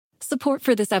Support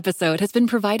for this episode has been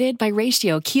provided by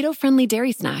Ratio keto-friendly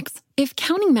dairy snacks. If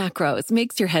counting macros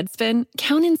makes your head spin,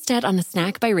 count instead on a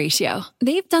snack by Ratio.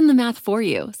 They've done the math for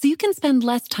you, so you can spend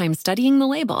less time studying the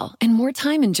label and more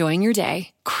time enjoying your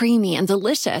day. Creamy and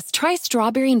delicious, try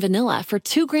strawberry and vanilla for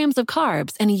 2 grams of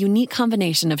carbs and a unique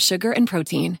combination of sugar and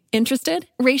protein. Interested?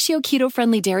 Ratio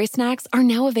keto-friendly dairy snacks are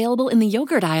now available in the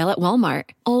yogurt aisle at Walmart.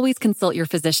 Always consult your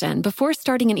physician before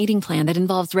starting an eating plan that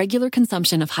involves regular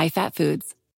consumption of high-fat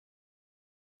foods.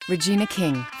 Regina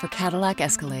King for Cadillac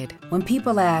Escalade. When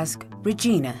people ask,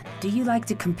 Regina, do you like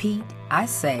to compete? I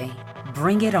say,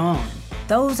 bring it on.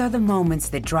 Those are the moments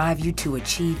that drive you to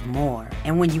achieve more.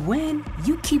 And when you win,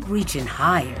 you keep reaching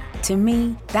higher. To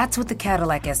me, that's what the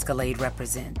Cadillac Escalade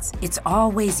represents. It's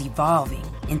always evolving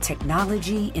in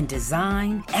technology, in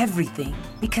design, everything.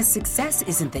 Because success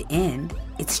isn't the end,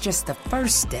 it's just the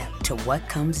first step to what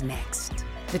comes next.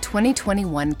 The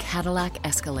 2021 Cadillac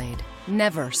Escalade.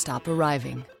 Never stop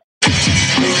arriving.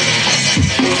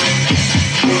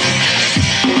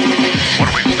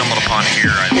 What we've stumbled upon here,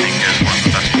 I think, is one of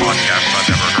the best podcasts I've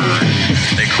ever heard.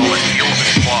 They call it Heels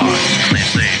and Quads, and they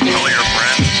say, tell your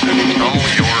friends and tell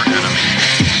your enemies.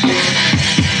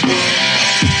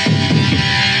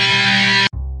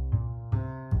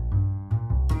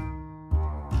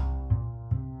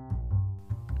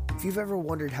 If you've ever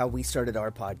wondered how we started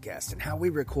our podcast and how we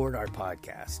record our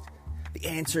podcast, the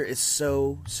answer is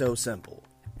so simple.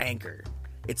 Anchor.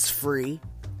 It's free.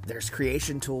 There's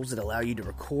creation tools that allow you to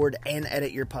record and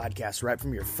edit your podcast right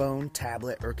from your phone,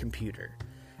 tablet, or computer.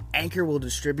 Anchor will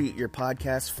distribute your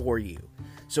podcast for you,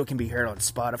 so it can be heard on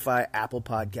Spotify, Apple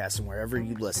Podcasts, and wherever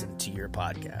you listen to your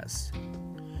podcasts.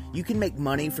 You can make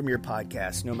money from your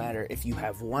podcast no matter if you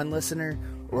have 1 listener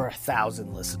or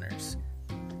 1,000 listeners.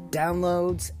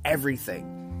 Downloads,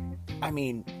 everything. I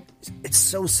mean, it's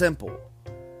so simple.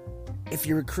 If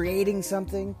you're creating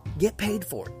something, get paid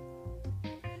for it.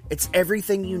 It's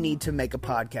everything you need to make a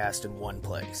podcast in one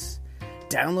place.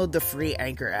 Download the free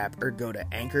Anchor app or go to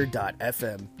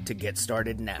anchor.fm to get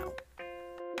started now.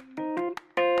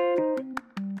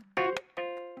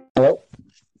 Hello?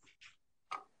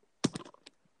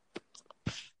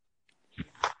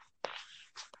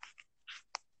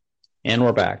 And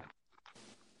we're back.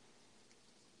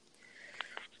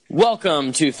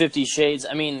 Welcome to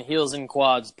Heels and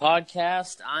Quads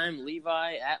podcast. I'm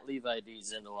Levi at Levi D.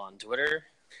 Zindel on Twitter.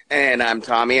 And I'm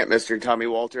Tommy at Mr. Tommy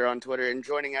Walter on Twitter. And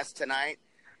joining us tonight,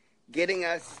 getting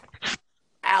us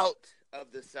out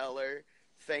of the cellar,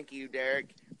 thank you,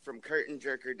 Derek, from Curtain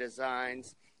Jerker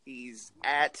Designs. He's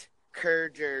at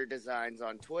Curjer Designs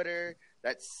on Twitter.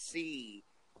 That's C,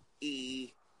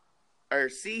 I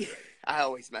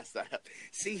always mess that up.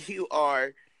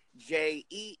 CURJER.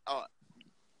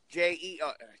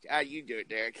 You do it,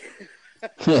 Derek.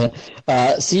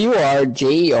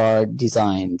 CURJER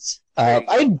Designs.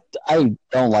 I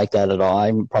don't like that at all.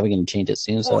 I'm probably going to change it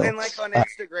soon. Well, and like on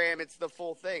Instagram, it's the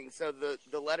full thing, so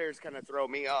the letters kind of throw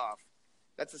me off.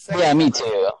 That's the second. Yeah, me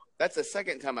too. That's the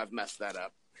second time I've messed that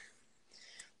up.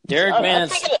 Derek, man.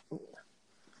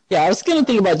 I was going to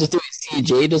think about just doing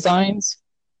CJ Designs.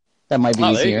 That might be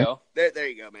easier. There you go. There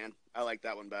you go, man. I like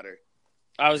that one better.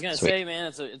 I was going to say, man,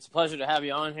 it's a pleasure to have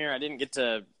you on here. I didn't get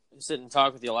to sit and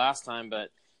talk with you last time, but,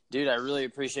 dude, I really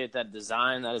appreciate that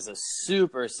design. That is a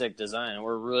super sick design, and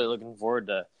we're really looking forward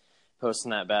to posting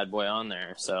that bad boy on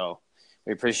there. So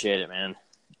we appreciate it, man.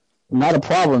 Not a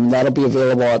problem. That'll be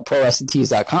available at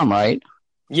ProWrestlingTees.com, right?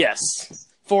 Yes.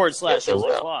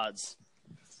 /Quads.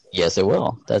 Yes, it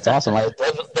will. That's awesome. I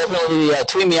definitely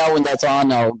tweet me out when that's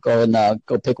on. I'll go and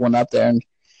go pick one up there and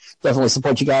definitely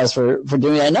support you guys for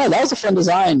doing that. No, that was a fun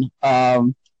design.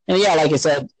 And yeah, like you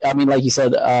said,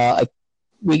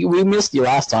 we missed you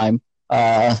last time.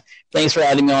 Thanks for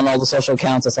adding me on all the social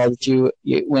accounts. I saw that you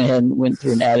went ahead and went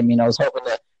through and added me, and I was hoping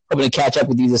to catch up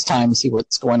with you this time and see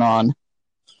what's going on.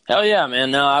 Hell yeah,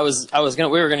 man. No, we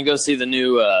were gonna go see the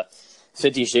new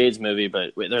 50 Shades movie,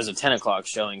 but there's a 10 o'clock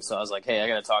showing, so I was like, hey, I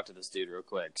gotta talk to this dude real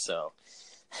quick. So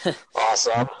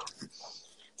awesome.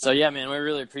 So yeah, man, we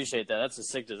really appreciate that. That's a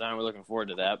sick design. We're looking forward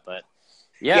to that. But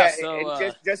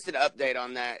and just an update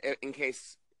on that, in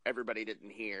case everybody didn't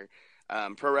hear.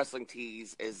 Pro Wrestling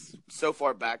Tees is so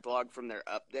far backlogged from their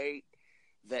update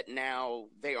that now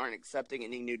they aren't accepting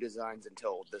any new designs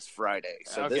until this Friday.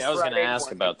 So okay, I was going to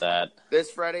ask about that.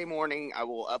 This Friday morning, I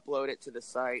will upload it to the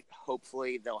site.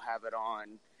 Hopefully, they'll have it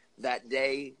on that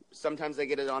day. Sometimes they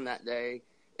get it on that day.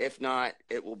 If not,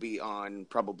 it will be on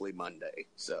probably Monday.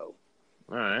 So,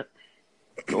 all right,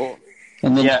 cool.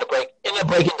 And then in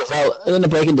the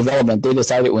break in development, they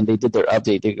decided when they did their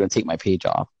update, they're going to take my page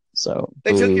off. So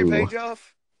they took your page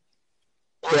off?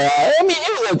 Yeah, I mean,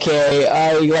 it was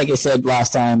okay. Like I said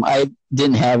last time, I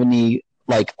didn't have any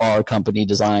like our company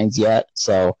designs yet,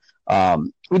 so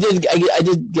we did. I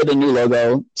did get a new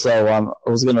logo, so I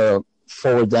was gonna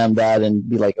forward them that and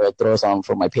be like, throw some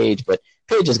for my page, but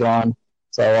page is gone.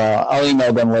 So I'll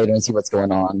email them later and see what's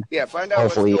going on. Yeah, find out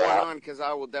Hopefully, what's going on, because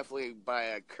I will definitely buy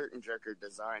a Curtain Jerker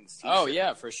Designs t-shirt. Oh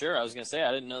yeah, for sure. I was gonna say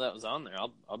I didn't know that was on there.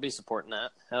 I'll be supporting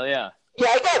that. Hell yeah.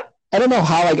 Yeah, I don't know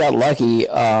how I got lucky,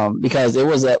 because it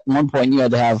was at one point you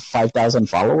had to have 5,000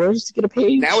 followers to get a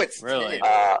page. Now it's really.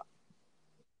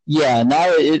 Yeah, now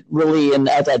it really, and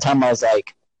at that time I was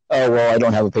like, oh, well, I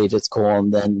don't have a page, it's cool.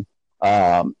 And then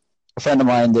a friend of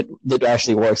mine that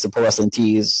actually works at Pro Wrestling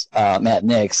Tees, Matt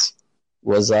Nix,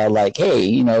 was like,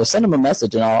 hey, send him a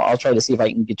message and I'll try to see if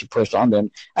I can get you pushed on there.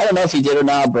 And I don't know if he did or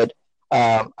not, but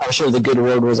I'm sure the good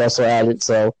word was also added.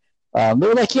 So they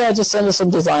were like, yeah, just send us some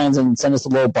designs and send us a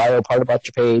little bio part about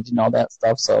your page and all that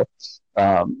stuff. So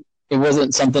it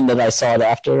wasn't something that I sought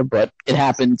after, but it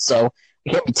happened. So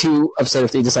I can't be too upset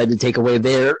if they decide to take away.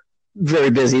 They're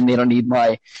very busy and they don't need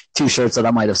my 2 shirts that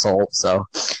I might have sold. So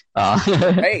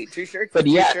hey, 2 shirts, but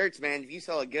 2 yeah. shirts, man. If you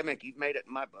sell a gimmick, you've made it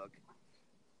in my book.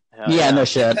 Yeah, no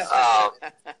shit.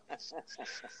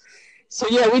 So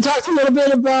yeah, we talked a little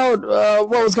bit about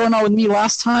what was going on with me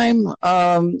last time.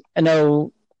 I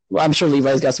know, I'm sure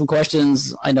Levi's got some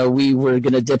questions. I know we were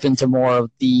going to dip into more of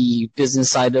the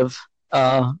business side of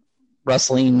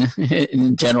wrestling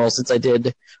in general, since I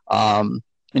did. For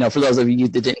those of you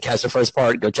that didn't catch the first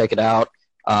part, go check it out.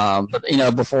 But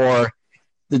before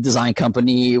the design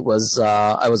company was,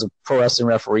 I was a pro wrestling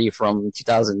referee from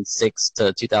 2006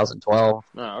 to 2012.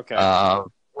 Oh, okay.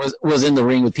 Was in the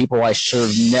ring with people I should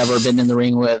have never been in the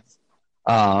ring with.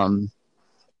 And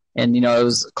it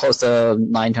was close to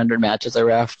 900 matches I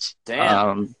reffed.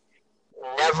 Damn.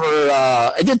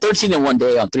 I did 13 in one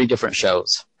day on 3 different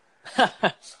shows.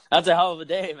 That's a hell of a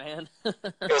day, man. It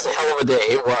was a hell of a day.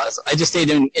 It was. I just stayed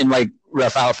in my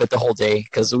ref outfit the whole day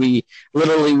because we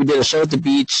did a show at the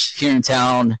beach here in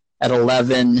town at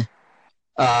 11.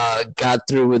 Got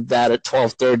through with that at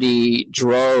 12:30.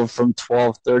 Drove from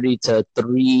 12:30 to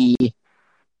 3.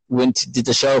 Did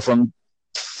the show from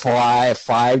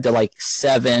 5 to like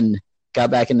 7.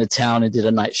 Got back into town and did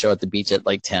a night show at the beach at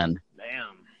like 10.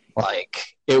 Damn.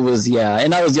 It was, yeah.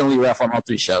 And I was the only ref on all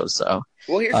 3 shows, so.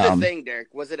 Well, here's the thing,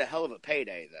 Derek. Was it a hell of a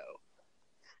payday,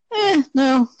 though?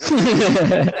 No. What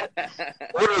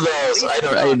are those?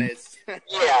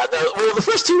 The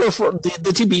first 2 were for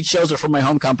the 2 beach shows are for my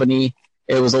home company.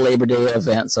 It was a Labor Day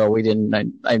event, so we didn't.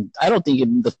 I don't think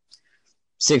in the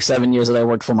 6-7 years that I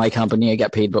worked for my company, I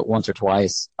got paid but once or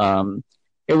twice.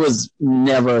 It was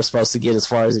never supposed to get as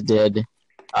far as it did.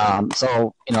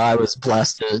 So I was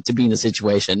blessed to be in the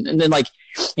situation. And then like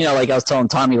I was telling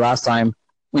Tommy last time,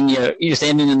 when you're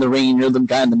standing in the ring and you're the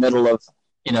guy in the middle of,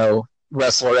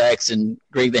 Wrestler X and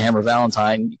Greg the Hammer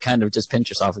Valentine, you kind of just pinch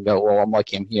yourself and go, well, I'm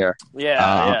lucky I'm here.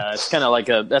 Yeah. It's kind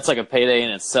of that's like a payday in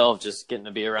itself, just getting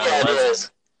to be around a legend.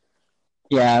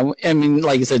 Yeah, I mean,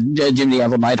 like I said, Jimmy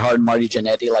Anvil, Neidhart, and Marty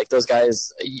Jannetty, like those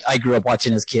guys, I grew up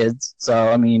watching as kids. So,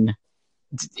 I mean,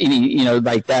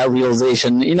 like that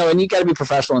realization, and you got to be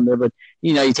professional in there, but,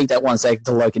 you take that 1 second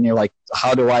to look and you're like,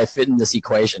 how do I fit in this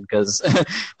equation? Because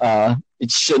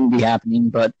it shouldn't be happening.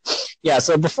 But, yeah,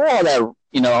 so before all that,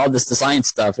 all this design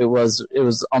stuff, it was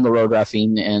on the road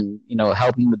reffing and,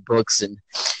 helping with books and,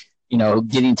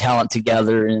 getting talent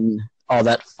together and all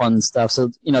that fun stuff.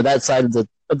 So, that side of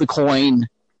the coin,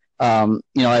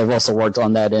 I've also worked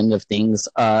on that end of things.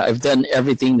 I've done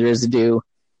everything there is to do.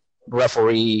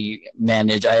 Referee,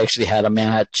 manage. I actually had a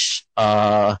match.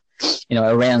 I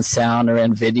ran sound, I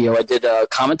ran video. I did a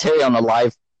commentary on a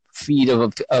live feed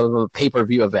of a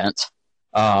pay-per-view event.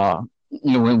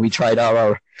 When we tried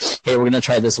out hey, we're going to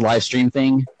try this live stream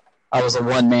thing. I was a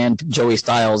one-man Joey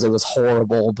Styles. It was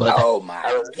horrible, but oh my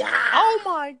god!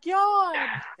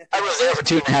 I was there for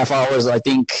 2.5 hours. I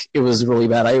think it was really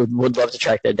bad. I would love to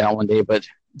track that down one day, but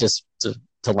just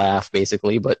to laugh,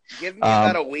 basically. But give me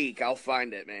about a week, I'll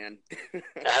find it, man.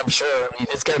 I'm sure. I mean,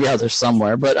 it's got to be out there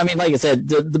somewhere. But I mean, like I said,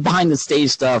 the behind the stage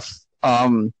stuff,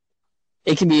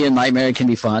 it can be a nightmare. It can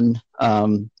be fun.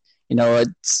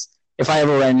 It's if I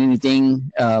ever ran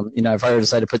anything, if I ever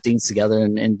decide to put things together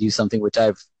and do something which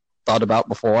I've thought about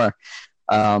before,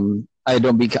 I'm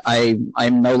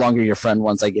no longer your friend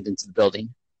once I get into the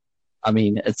building. I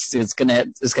mean, it's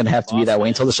gonna have to be that way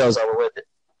until the show's over with.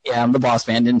 Yeah, I'm the boss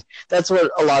man, and that's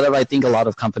what a lot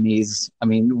of companies. I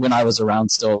mean, when I was around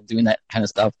still doing that kind of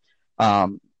stuff,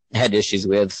 had issues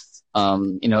with.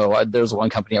 There was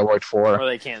one company I worked for where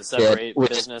they can't separate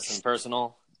business and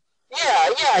personal.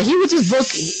 Yeah. He would just book.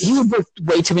 He would book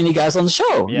way too many guys on the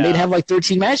show. Yeah. They'd have like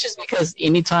 13 matches because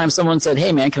anytime someone said,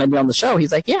 "Hey, man, can I be on the show?"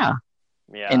 He's like, "Yeah."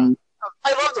 Yeah. And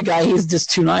I love the guy. He's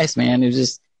just too nice, man. It's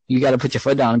just you got to put your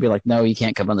foot down and be like, "No, you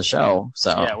can't come on the show."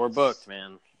 So yeah, we're booked,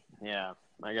 man. Yeah,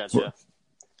 I got you.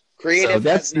 Creative So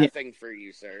has nothing for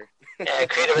you, sir. Yeah,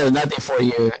 creative has nothing for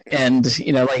you. And,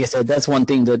 like I said, that's one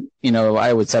thing that,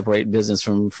 I would separate business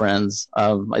from friends.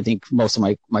 I think most of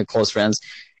my close friends.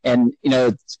 And,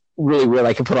 it's really weird.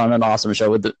 I could put on an awesome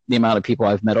show with the amount of people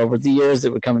I've met over the years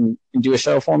that would come and do a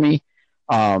show for me.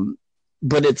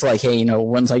 But it's like, hey,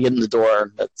 once I get in the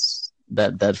door, that's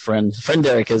that friend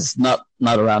Derek is not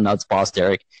around now. It's boss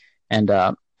Derek. And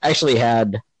actually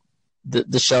had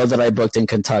the show that I booked in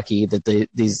Kentucky that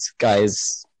these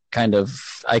guys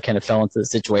I kind of fell into the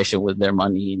situation with their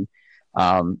money. And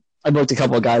I booked a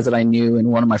couple of guys that I knew,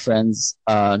 and one of my friends,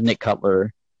 Nick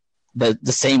Cutler, the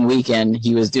same weekend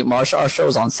he was doing our show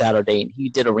was on Saturday, and he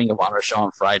did a Ring of Honor show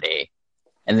on Friday,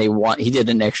 and he did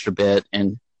an extra bit,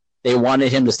 and they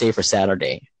wanted him to stay for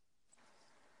Saturday.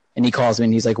 And he calls me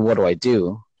and he's like, "What do I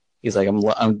do?" He's like, I'm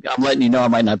letting you know I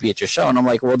might not be at your show. And I'm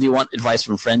like, "Well, do you want advice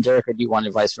from friend Derek, or do you want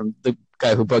advice from the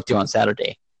guy who booked you on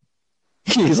Saturday?"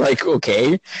 He's like,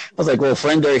 "Okay." I was like, "Well,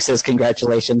 friend Derek says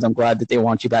congratulations. I'm glad that they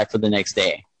want you back for the next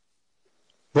day.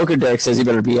 Booker Derek says you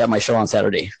better be at my show on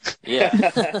Saturday." Yeah.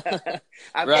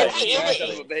 I'm Right.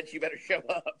 son of a bitch, you better show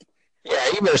up. Yeah,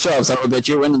 you better show up, son of a bitch.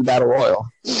 You're winning the battle royal.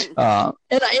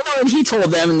 And he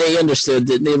told them, and they understood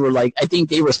that they were like, I think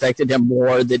they respected him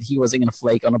more that he wasn't going to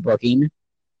flake on a booking.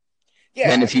 Yeah,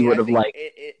 than if he would have like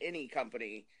any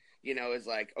company, is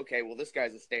like, okay, well, this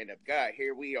guy's a stand-up guy.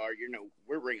 Here we are,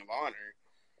 we're Ring of Honor,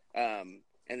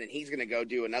 and then he's going to go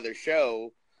do another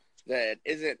show that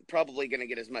isn't probably going to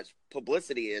get as much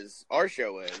publicity as our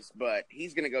show is, but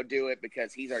he's going to go do it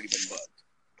because he's already been booked.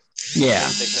 Yeah,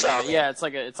 yeah, it's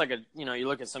like a you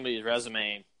look at somebody's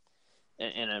resume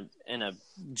in a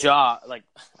job, like,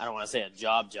 I don't want to say a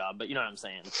job, but you know what I'm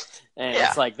saying. And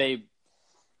it's like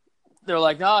they're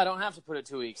like, "No, I don't have to put it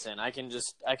 2 weeks in. I can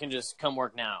just come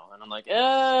work now." And I'm like,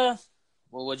 well,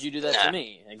 would you do that to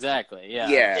me? Exactly. Yeah.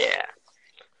 Yeah.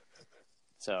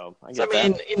 So I get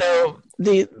that.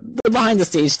 The behind the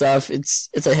stage stuff, it's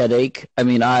a headache. I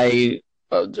mean, you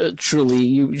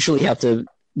truly have to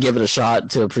give it a shot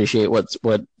to appreciate what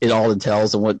it all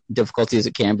entails and what difficulties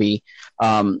it can be.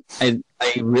 I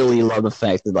really love the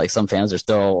fact that like some fans are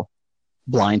still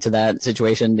blind to that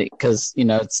situation, because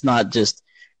it's not just,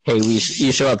 hey, you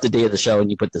show up the day of the show and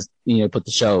you put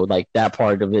the show, like that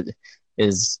part of it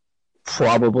is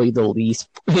probably the least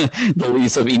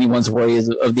of anyone's worries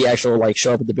of the actual like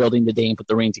show up at the building the day and put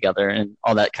the ring together and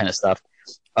all that kind of stuff.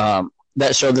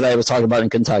 That show that I was talking about in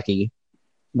Kentucky,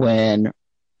 when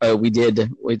I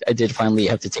did finally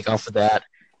have to take off for that.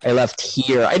 I left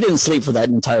here. I didn't sleep for that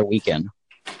entire weekend.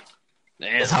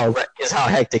 Is how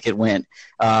hectic it went.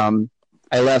 I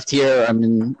left here.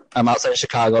 I'm outside of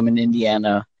Chicago. I'm in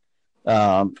Indiana.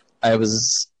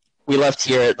 We left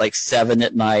here at like 7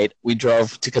 at night. We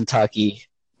drove to Kentucky.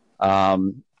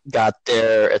 Got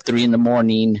there at 3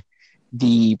 a.m.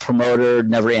 The promoter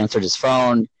never answered his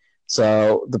phone.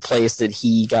 So the place that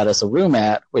he got us a room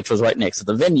at, which was right next to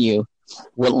the venue,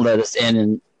 wouldn't let us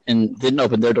in and didn't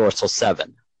open their doors till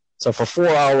 7. So for 4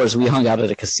 hours, we hung out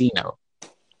at a casino.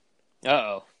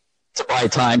 Uh-oh. To buy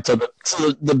time till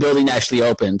the building actually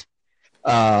opened.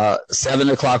 7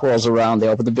 o'clock rolls around. They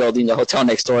open the building. The hotel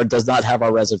next door does not have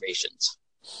our reservations.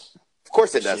 Of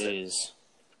course it doesn't. Jeez.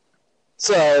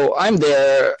 So I'm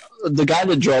there. The guy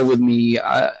that drove with me,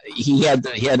 he had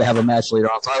to have a match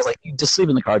later on. So I was like, just sleep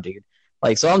in the car, dude.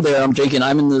 Like, so I'm there. I'm drinking.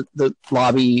 I'm in the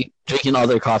lobby drinking all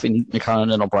their coffee and eating the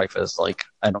continental breakfast. Like,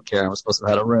 I don't care. I'm supposed to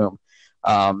have had a room.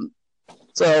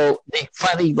 So they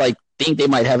finally think they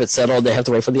might have it settled. They have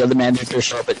to wait for the other manager to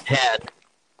show up at 10.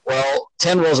 Well,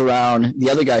 10 rolls around. The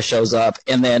other guy shows up,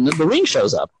 and then the ring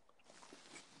shows up.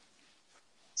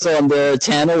 So I'm there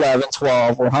 10, 11,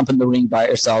 12. We're humping the ring by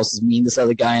ourselves. It's me and this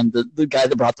other guy, and the guy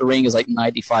that brought the ring is like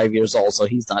 95 years old, so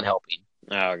he's not helping.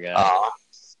 Oh, God.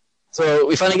 So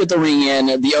we finally get the ring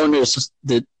in. The owners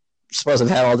that supposed to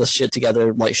have had all this shit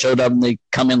together showed up, and they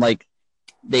come in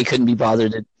they couldn't be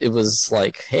bothered. It was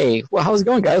like, "Hey, well, how's it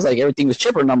going, guys?" Like, everything was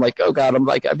chipper, and I'm like, "Oh God,"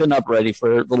 I've been up ready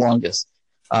for the longest.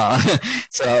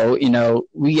 So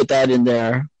we get that in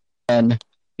there, and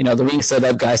the ring set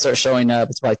up. Guys start showing up.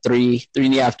 It's about 3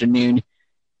 in the afternoon.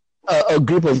 A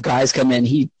group of guys come in.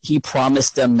 He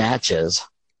promised them matches.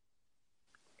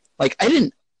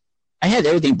 I had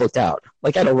everything booked out.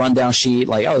 I had a rundown sheet.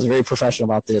 I was very professional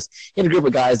about this. He had a group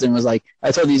of guys and was like, I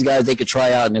told these guys they could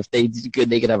try out, and if they did good,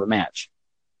 they could have a match.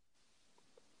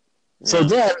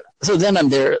 Yeah. So then I'm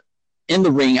there. in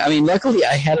the ring, I mean, luckily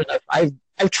I had enough.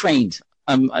 I've trained.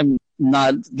 I'm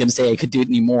not going to say I could do it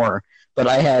anymore, but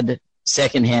I had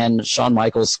secondhand Shawn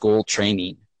Michaels school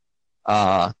training.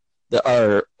 The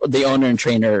owner and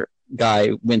trainer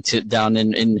guy went down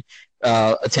and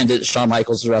attended Shawn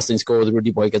Michaels wrestling school with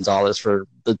Rudy Boy Gonzalez for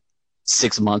the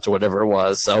 6 months or whatever it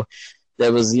was. So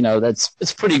that was,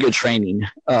 it's pretty good training.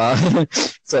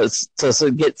 So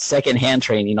get secondhand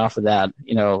training off of that.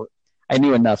 I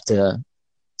knew enough to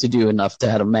do enough to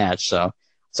have a match. So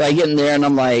I get in there and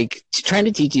I'm like trying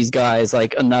to teach these guys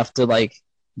like enough to like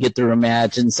get through a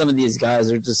match. And some of these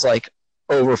guys are just like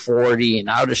over 40 and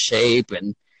out of shape.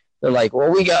 And they're like,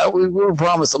 well, we were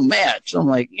promised a match. I'm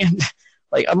like,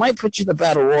 I might put you in the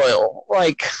battle royal.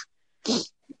 Like,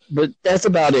 but that's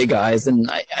about it, guys. And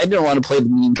I didn't want to play the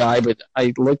mean guy, but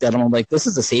I looked at him. I'm like, this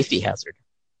is a safety hazard.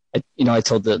 I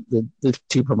told the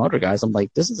two promoter guys, I'm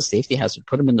like, this is a safety hazard.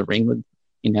 Put them in the ring with,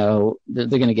 they're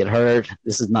going to get hurt.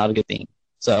 This is not a good thing.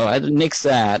 So I had to nix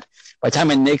that. By the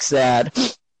time I nixed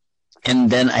that, and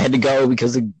then I had to go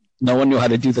because no one knew how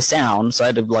to do the sound. So I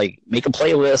had to like make a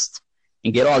playlist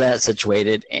and get all that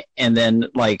situated. And then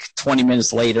like 20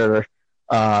 minutes later,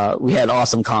 we had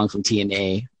Awesome Kong from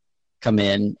TNA come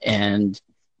in, and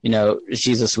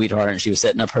she's a sweetheart, and she was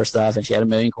setting up her stuff, and she had a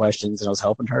million questions, and I was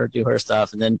helping her do her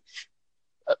stuff. And then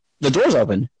the doors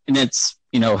open, and it's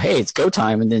hey, it's go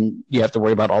time, and then you have to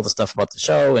worry about all the stuff about the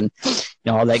show and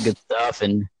all that good stuff,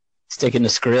 and sticking the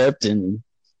script. And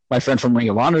my friend from Ring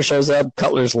of Honor shows up.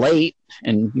 Cutler's late,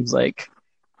 and he's like,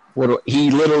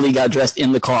 he literally got dressed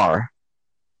in the car,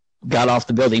 got off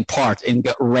the building, parked, and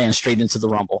ran straight into the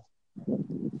Rumble.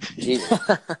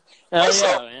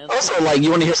 Also, like, you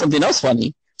want to hear something else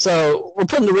funny? So we're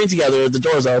putting the ring together, the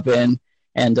doors open,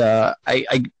 and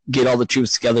I get all the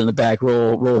troops together in the back,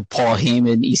 roll Paul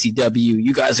Heyman, ECW,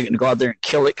 you guys are going to go out there and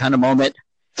kill it kind of moment.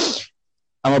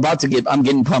 I'm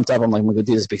getting pumped up. I'm like, I'm going to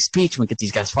do this big speech. I'm going to get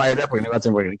these guys fired up. We're going to go out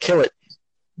there and we're going to kill it.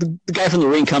 The guy from the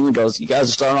ring comes and goes, you guys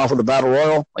are starting off with a battle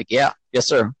royal? Like, yeah, yes,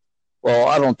 sir. Well,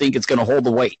 I don't think it's going to hold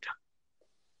the weight.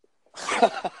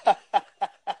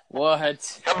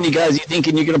 What? How many guys are you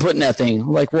thinking you're going to put in that thing?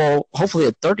 I'm like, well, hopefully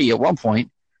at 30 at one point.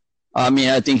 I mean,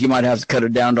 I think you might have to cut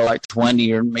it down to like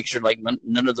 20 or make sure like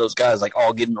none of those guys like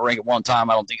all get in the ring at one time.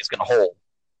 I don't think it's going to hold.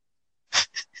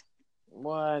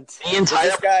 What?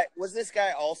 Was this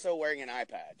guy also wearing an eye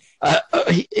patch?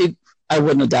 I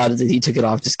wouldn't have doubted that he took it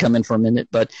off, just come in for a minute.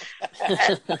 But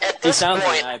he sounds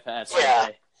like an eye patch. Yeah.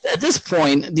 At this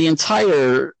point, the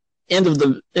entire end of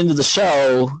the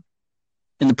show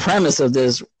and the premise of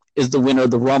this is the winner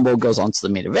of the Rumble goes on to the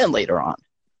main event later on.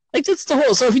 Like, that's the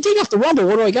whole. So if you take off the Rumble,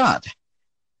 what do I got?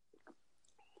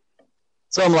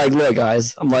 So I'm like, look,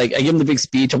 guys. I'm like, I give him the big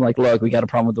speech. I'm like, look, we got a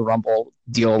problem with the Rumble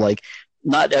deal. Like,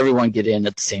 not everyone get in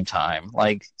at the same time.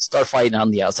 Like, start fighting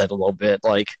on the outside a little bit.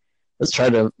 Like, let's try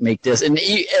to make this. And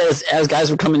as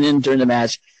guys were coming in during the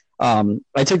match,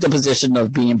 I took the position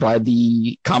of being by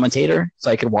the commentator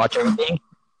so I could watch everything.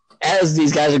 As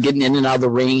these guys are getting in and out of the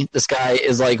ring, this guy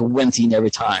is like wincing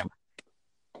every time.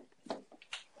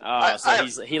 Oh,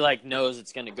 so he like knows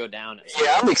it's going to go down.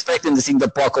 Yeah, I'm expecting to see the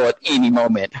buckle at any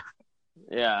moment.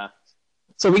 Yeah.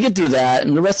 So we get through that,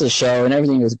 and the rest of the show, and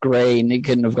everything was great, and it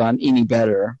couldn't have gone any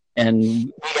better. And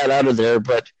we got out of there,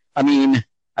 but, I mean,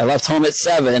 I left home at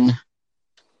 7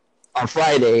 on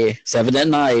Friday, 7 at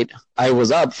night. I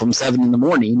was up from 7 in the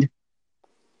morning.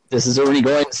 This is already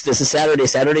going. This is Saturday.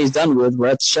 Saturday's done with. We're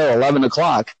at the show 11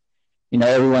 o'clock.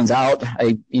 Everyone's out.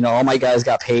 All my guys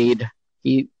got paid.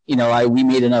 We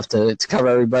made enough to cover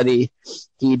everybody.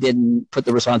 He didn't put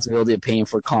the responsibility of paying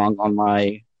for Kong on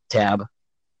my tab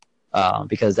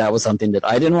because that was something that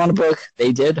I didn't want to book.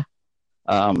 They did.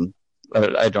 I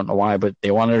don't know why, but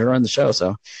they wanted to run the show.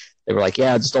 So they were like,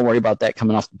 yeah, just don't worry about that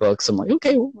coming off the books. I'm like,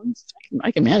 okay, well,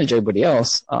 I can manage everybody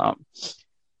else.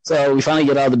 So we finally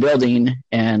get out of the building,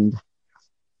 and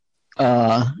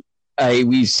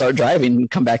we start driving,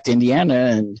 come back to Indiana,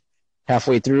 and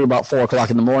halfway through, about 4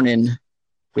 o'clock in the morning,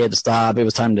 we had to stop. It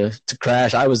was time to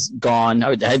crash. I was gone. I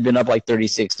had been up like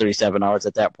 36, 37 hours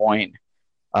at that point.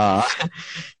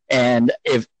 And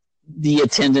if the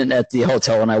attendant at the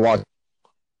hotel when I walked,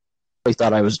 they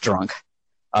thought I was drunk.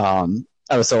 I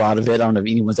was so out of it. I don't know if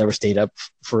anyone's ever stayed up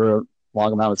for a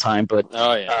long amount of time, but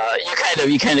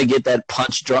you kind of get that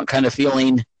punch drunk kind of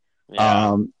feeling.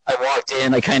 Yeah. I walked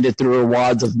in, I kind of threw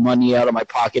wads of money out of my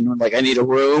pocket and was like, I need a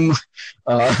room.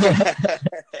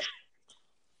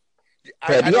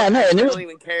 I don't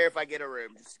even care if I get a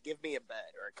room. Just give me a bed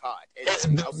or a cot. It's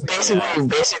basically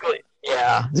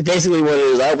what it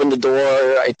is. I opened the door,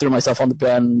 I threw myself on the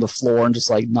bed and the floor and just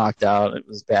like knocked out. It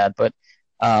was bad, but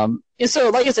so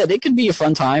like I said, it could be a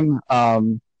fun time.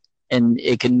 and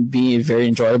it can be very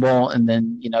enjoyable. And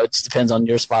then, you know, it just depends on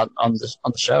your spot on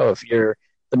the show. If you're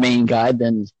the main guy,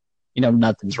 then, you know,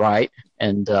 nothing's right.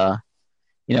 And,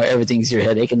 you know, everything's your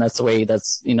headache. And that's the way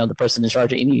the person in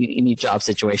charge of any job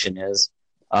situation is.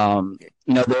 You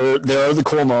know, there are the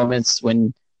cool moments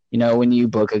when you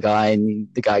book a guy and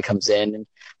the guy comes in, and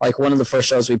like one of the first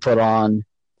shows we put on,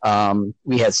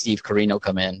 we had Steve Carino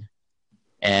come in,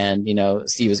 and, you know,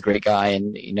 Steve is a great guy,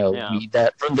 and, you know,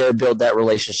 from there build that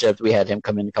relationship. We had him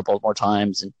come in a couple more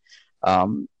times, and,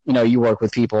 you know, you work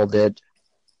with people that,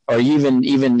 or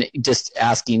even just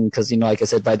asking, because, you know, like I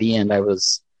said, by the end I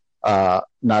was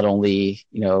not only,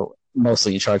 you know,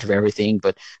 mostly in charge of everything,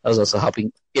 but I was also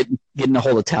helping getting a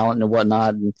hold of talent and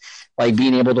whatnot, and like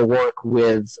being able to work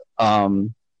with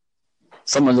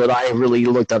someone that I really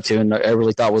looked up to and I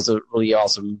really thought was a really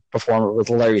awesome performer with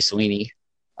Larry Sweeney.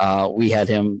 We had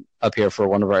him up here for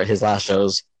one of his last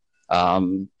shows,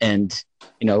 and,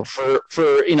 you know, for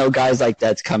you know, guys like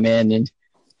that to come in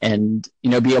and you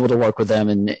know, be able to work with them,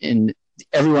 and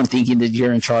everyone thinking that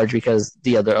you're in charge because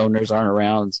the other owners aren't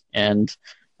around, and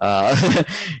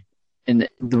and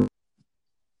you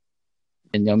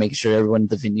know, making sure everyone at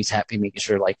the venue's happy, making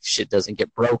sure like shit doesn't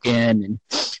get broken, and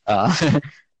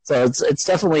so it's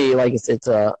definitely like it's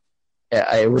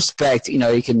I respect, you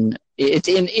know, it's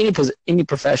in any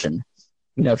profession,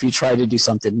 you know, if you try to do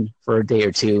something for a day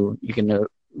or two, you can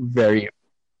very,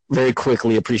 very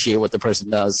quickly appreciate what the person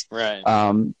does. Right.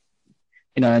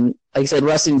 You know, and like I said,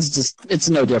 wrestling's it's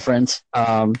no different.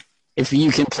 If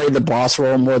you can play the boss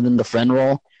role more than the friend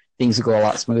role, things will go a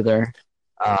lot smoother.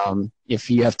 If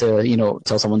you have to, you know,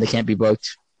 tell someone they can't be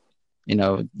booked, you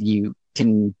know, you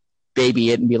can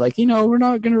baby it and be like, you know, we're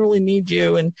not going to really need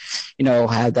you, and, you know,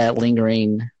 have that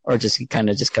lingering, or just kind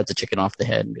of just cut the chicken off the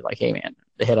head and be like, hey man,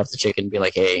 the head off the chicken, be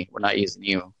like, hey, we're not using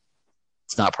you.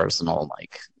 It's not personal.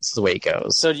 Like, this is the way it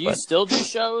goes. So do you still do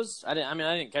shows? I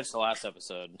didn't catch the last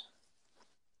episode.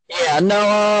 Yeah,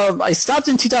 no, I stopped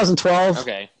in 2012.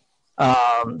 Okay.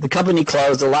 The company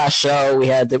closed. The last show we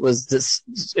had, it was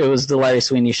the Larry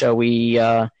Sweeney show.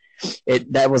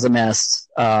 That was a mess.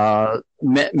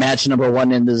 Match number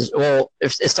one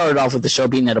it started off with the show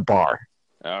being at a bar.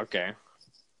 Okay.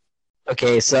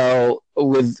 Okay, so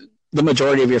with the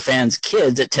majority of your fans'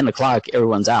 kids at 10 o'clock,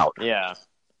 everyone's out. Yeah.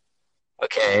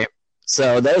 Okay,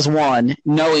 so there's one.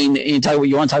 Knowing you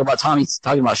want to talk about Tommy's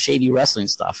talking about shady wrestling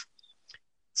stuff.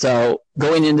 So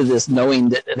going into this, knowing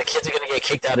that the kids are going to get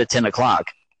kicked out at 10 o'clock,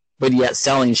 but yet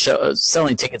selling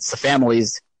tickets to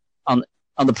families on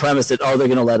the premise that, they're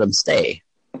going to let them stay.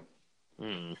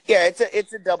 Yeah, it's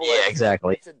a double. Yeah,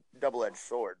 exactly. It's a double-edged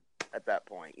sword at that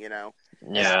point, you know.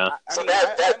 Yeah.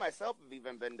 I myself have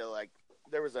even been to, like,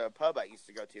 there was a pub I used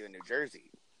to go to in New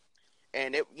Jersey,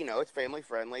 and it, you know, it's family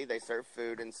friendly. They serve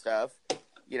food and stuff.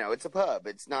 You know, it's a pub.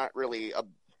 It's not really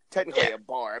technically a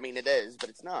bar. I mean, it is, but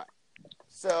it's not.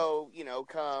 So, you know,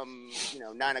 come, you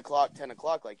know, 9 o'clock, 10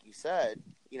 o'clock, like you said,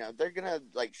 you know, they're going to,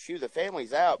 like, shoo the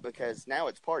families out because now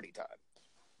it's party time.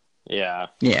 Yeah.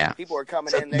 Yeah. People are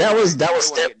coming in there. That was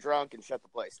want to get drunk and shut the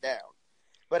place down.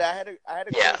 But I had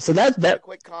a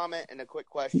quick comment and a quick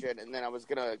question, and then I was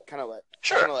going to kind of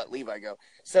let Levi go.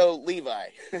 So, Levi,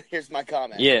 here's my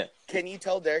comment. Yeah. Can you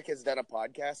tell Derek has done a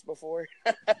podcast before?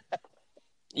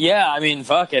 Yeah, I mean,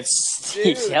 fuck, it's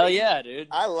hell yeah, dude.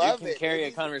 I love you can carry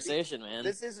a conversation, man.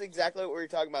 This is exactly what we were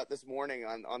talking about this morning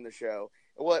on the show.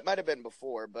 Well, it might have been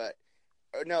before, but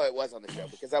no, it was on the show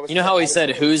because I was. You know how he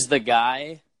said, "Who's the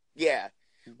guy?" Yeah,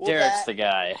 well, Derek's the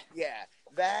guy. Yeah,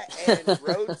 that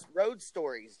and road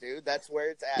stories, dude. That's where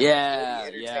it's at. Yeah, That's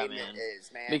where the entertainment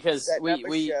is, man. Because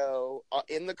we show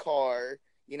in the car,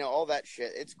 you know, all that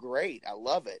shit. It's great. I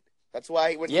love it. That's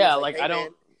why when he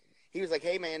was like,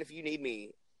 "Hey man, if you need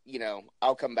me, you know,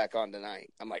 I'll come back on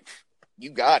tonight." I'm like, "You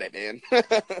got it, man."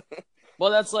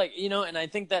 Well, that's like, you know, and I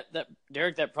think that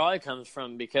Derek, that probably comes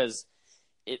from because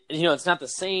it's not the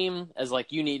same as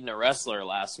like you needing a wrestler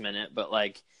last minute, but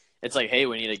like it's like, hey,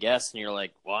 we need a guest, and you're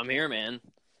like, well, I'm here, man.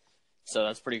 So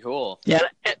that's pretty cool. Yeah,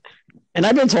 and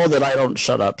I've been told that I don't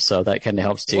shut up, so that kind of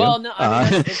helps too. Well, no, I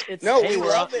mean, it's no, we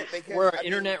love it because we're an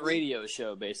internet radio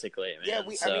show, basically. Man. Yeah,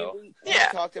 we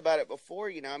talked about it before.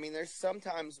 You know, I mean, there's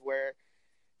sometimes where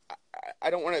I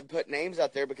don't want to put names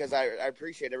out there because I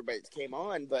appreciate everybody that came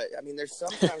on, but I mean, there's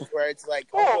sometimes where it's like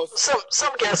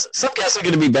some guests are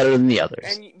going to be better than the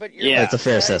others. That's a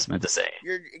fair assessment to say.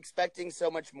 You're expecting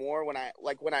so much more when I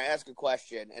ask a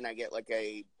question and I get like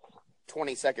a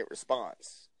 20-second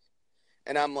response,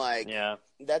 and I'm like,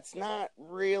 that's not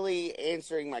really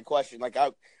answering my question. Like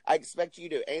I expect you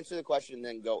to answer the question and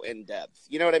then go in depth.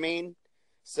 You know what I mean?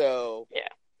 So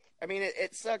I mean,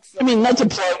 it sucks. I mean, not to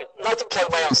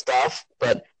plug my own stuff,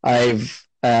 but I've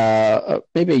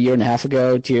maybe a year and a half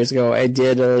ago, 2 years ago, I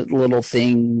did a little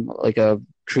thing, like a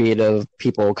creative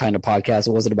people kind of podcast.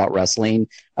 It wasn't about wrestling.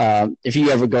 If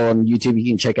you ever go on YouTube, you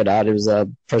can check it out. It was a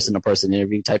person-to-person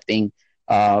interview type thing.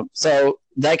 So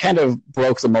that kind of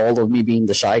broke the mold of me being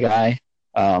the shy guy.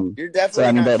 You're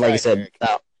definitely not like shy, I said, Derek.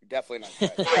 no. Definitely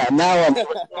not shy. Yeah, now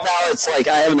it's like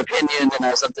I have an opinion and I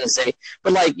have something to say.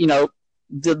 But like, you know,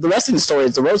 the wrestling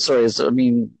stories, the road stories, I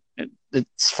mean,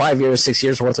 it's 5 years, 6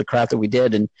 years worth of crap that we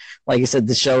did. And like I said,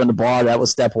 the show and the blog, that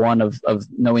was step one of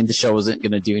knowing the show wasn't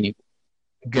going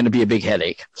to be a big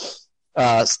headache.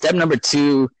 Step number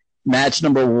two, match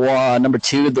number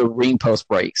two, the ring post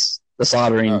breaks. The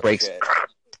soldering breaks,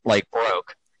 like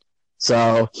broke.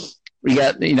 So we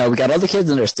got other kids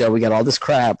in there still. We got all this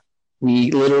crap.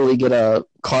 We literally get a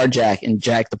car jack and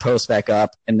jack the post back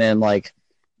up, and then like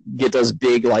get those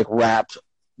big like wrapped,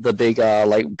 the big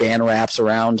like band wraps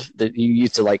around that you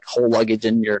used to like hold luggage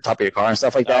in your top of your car and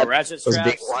stuff like that. Ratchet those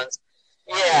straps. Big ones.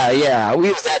 Yeah. We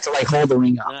use that to like hold the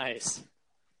ring up. Nice.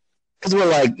 Because we're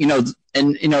like,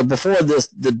 before this,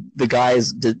 the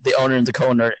guys, the owner and the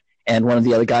co-owner and one of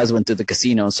the other guys went to the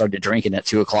casino and started drinking at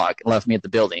 2:00 and left me at the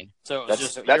building. So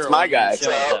that's my guy.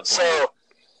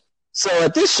 So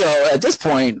at this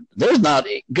point, there's not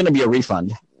going to be a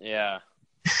refund. Yeah.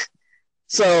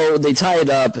 So they tie it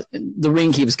up. The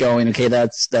ring keeps going. Okay,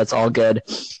 that's all good.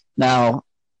 Now,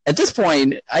 at this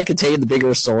point, I could tell you the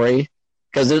bigger story,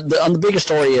 because on the bigger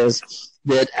story is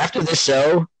that after this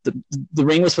show, the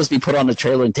ring was supposed to be put on a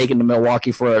trailer and taken to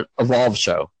Milwaukee for an Evolve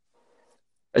show,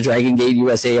 a Dragon Gate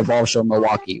USA Evolve show in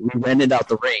Milwaukee. We rented out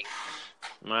the ring.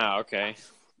 Wow. Okay.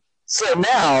 So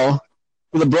now,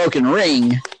 with a broken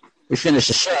ring, we finish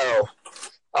the show.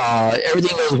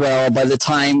 Everything goes well. By the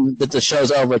time that the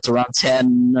show's over, it's around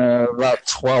 10, about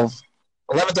 12,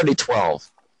 11:30,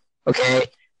 12. Okay?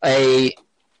 A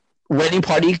wedding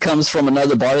party comes from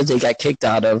another bar that they got kicked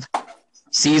out of,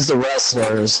 sees the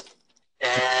wrestlers,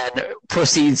 and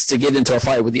proceeds to get into a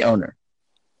fight with the owner.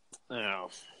 Oh.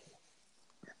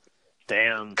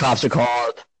 Damn. Cops are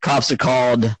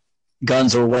called.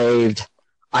 Guns are waved.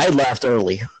 I left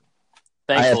early.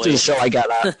 After the show, I got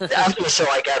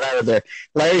out of there.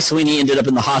 Larry Sweeney ended up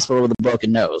in the hospital with a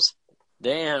broken nose.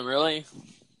 Damn, really?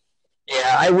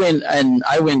 Yeah, I went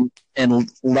and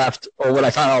left. Or when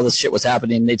I found all this shit was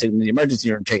happening, they took him to the emergency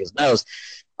room to check his nose.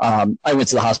 I went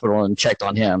to the hospital and checked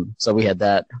on him, so we had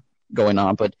that going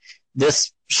on. But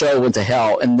this show went to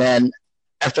hell, and then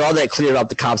after all that cleared up,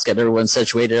 the cops got everyone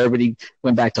situated. Everybody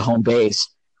went back to home base.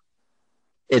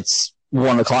 It's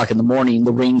 1:00 in the morning.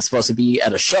 The ring's supposed to be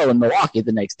at a show in Milwaukee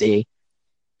the next day.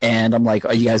 And I'm like,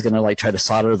 are you guys going to like try to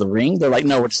solder the ring? They're like,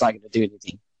 no, we're just not going to do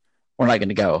anything. We're not going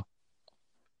to go.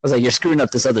 I was like, you're screwing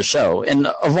up this other show. And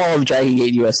Evolve Dragon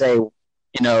Gate USA,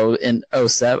 in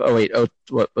 07,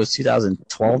 what was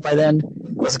 2012 by then,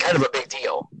 was kind of a big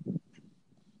deal.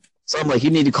 So I'm like, you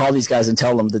need to call these guys and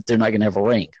tell them that they're not going to have a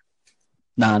ring.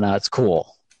 Nah, it's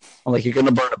cool. I'm like, you're going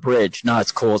to burn a bridge. No,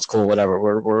 it's cool, whatever.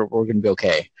 We're going to be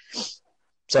okay.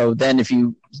 So then if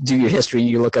you do your history and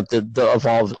you look up the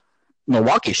Evolve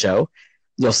Milwaukee show,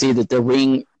 you'll see that the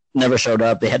ring never showed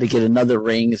up. They had to get another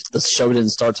ring. The show didn't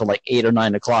start till like 8 or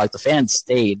 9 o'clock. The fans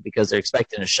stayed because they're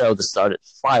expecting a show to start at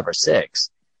 5 or 6.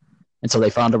 And so they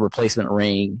found a replacement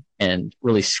ring and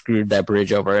really screwed that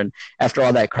bridge over. And after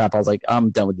all that crap, I was like,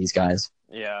 I'm done with these guys.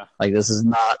 Yeah. Like, this is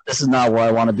not where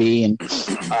I want to be. And,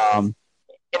 and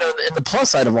the plus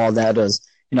side of all that is,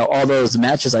 all those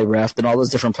matches I reffed and all those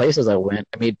different places I went,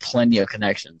 I made plenty of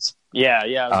connections. Yeah.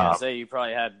 I was gonna say you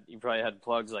probably had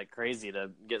plugs like crazy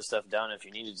to get stuff done if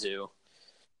you needed to.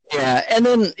 Yeah, and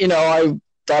then I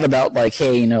thought about like,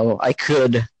 hey, I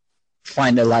could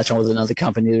find a latch on with another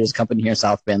company. There's a company here in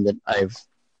South Bend that I've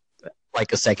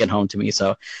like a second home to me.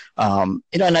 So, and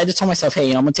I just told myself, hey,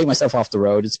 I'm gonna take myself off the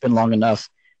road. It's been long enough,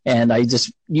 and I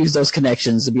just use those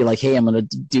connections to be like, hey, I'm gonna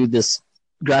do this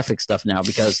graphic stuff now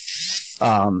because.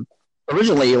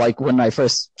 Originally, like when I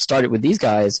first started with these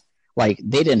guys, like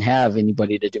they didn't have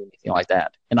anybody to do anything like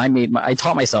that. And I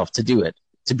taught myself to do it,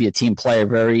 to be a team player,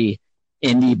 very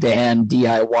indie band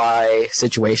DIY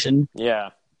situation.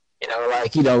 Yeah.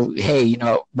 Hey,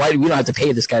 why we don't have to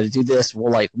pay this guy to do this.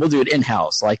 We'll do it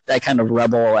in-house, like that kind of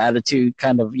rebel attitude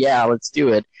kind of, yeah, let's do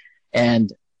it.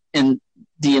 And in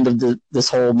the end of this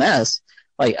whole mess,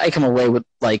 like I come away with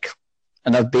like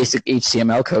enough basic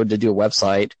HTML code to do a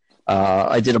website.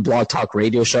 I did a blog talk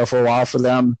radio show for a while for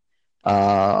them.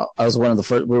 I was we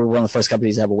were one of the first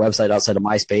companies to have a website outside of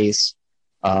MySpace.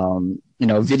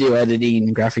 Video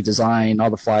editing, graphic design, all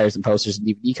the flyers and posters and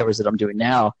DVD covers that I'm doing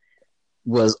now.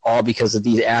 was all because of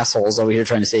these assholes over here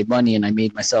trying to save money, and I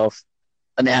made myself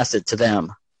an asset to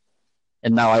them.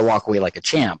 And now I walk away like a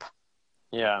champ.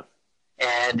 Yeah.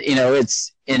 And,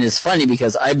 it's funny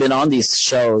because I've been on these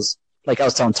shows. Like I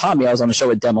was telling Tommy, I was on a show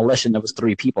with Demolition. There was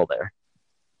 3 people there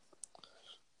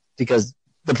because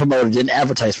the promoter didn't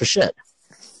advertise for shit.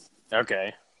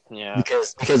 Okay. Yeah.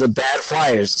 Because of bad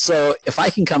flyers. So if I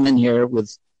can come in here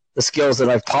with the skills that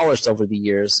I've polished over the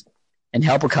years and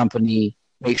help a company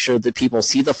make sure that people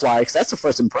see the flyer, because that's the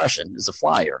first impression is a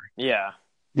flyer. Yeah.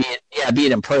 Be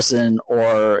it in person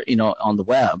or, on the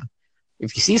web.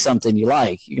 If you see something you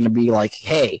like, you're going to be like,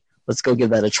 hey, let's go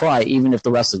give that a try, even if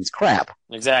the wrestling's crap.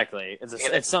 Exactly.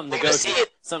 It's something to go do.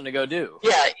 Something to go do.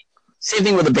 Yeah. Same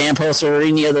thing with a band poster or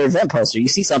any other event poster. You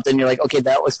see something, you're like, okay,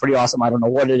 that looks pretty awesome. I don't know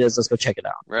what it is. Let's go check it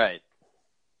out. Right.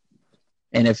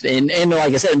 And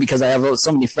like I said, because I have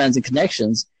so many friends and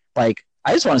connections, like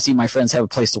I just want to see my friends have a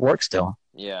place to work still.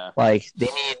 Yeah. Like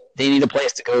they need a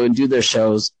place to go and do their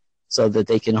shows so that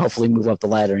they can hopefully move up the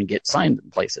ladder and get signed in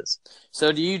places.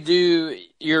 So do you do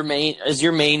your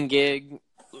main gig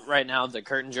right now the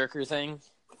curtain jerker thing?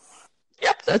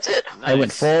 Yep, that's it. Nice. I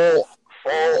went full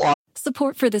on.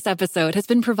 Support for this episode has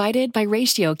been provided by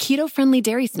Ratio keto-friendly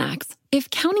dairy snacks.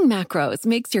 If counting macros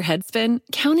makes your head spin,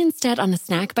 count instead on a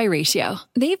snack by Ratio.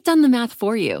 They've done the math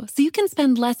for you, so you can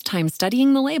spend less time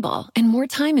studying the label and more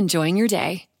time enjoying your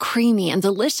day. Creamy and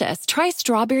delicious, try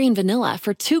strawberry and vanilla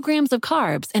for 2 grams of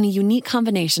carbs and a unique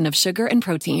combination of sugar and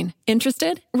protein.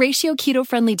 Interested? Ratio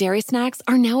keto-friendly dairy snacks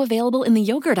are now available in the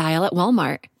yogurt aisle at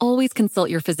Walmart. Always consult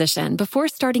your physician before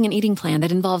starting an eating plan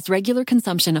that involves regular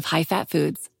consumption of high-fat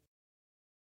foods.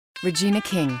 Regina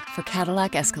King for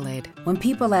Cadillac Escalade. When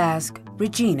people ask,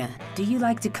 Regina, do you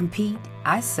like to compete?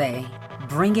 I say,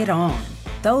 bring it on.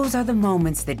 Those are the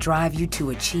moments that drive you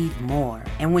to achieve more.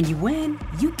 And when you win,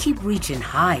 you keep reaching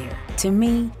higher. To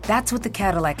me, that's what the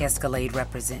Cadillac Escalade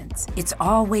represents. It's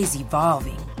always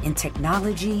evolving in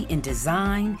technology, in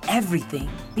design, everything.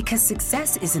 Because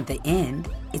success isn't the end,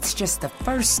 it's just the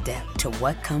first step to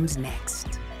what comes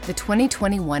next. The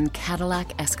 2021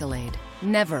 Cadillac Escalade.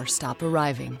 Never stop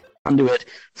arriving. Onto it.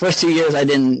 First 2 years, I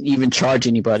didn't even charge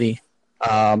anybody.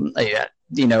 You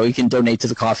can donate to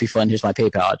the coffee fund. Here's my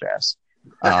PayPal address.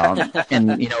 Because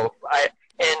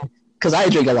I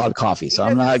drink a lot of coffie, so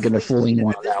I'm not going to fool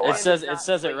anyone on that one. It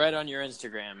says it right on your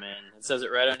Instagram, man. It says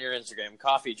it right on your Instagram.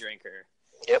 Coffee drinker.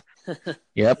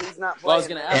 Yep. He's not Well, I was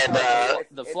going to ask And, about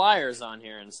the flyers on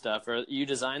here and stuff. You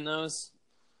design those?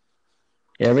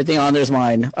 Yeah, everything on there's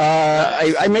mine.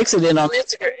 I mix it in on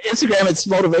Instagram. It's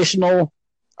motivational.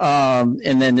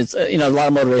 And then it's, a lot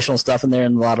of motivational stuff in there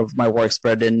and a lot of my work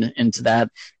spread into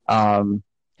that.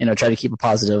 Try to keep a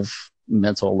positive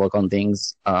mental look on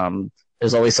things.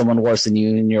 There's always someone worse than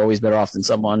you and you're always better off than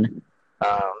someone.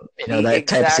 That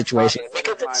type of situation.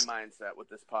 That's my mindset with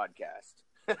this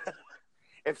podcast.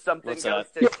 If something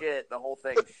goes to shit, the whole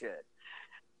thing's shit.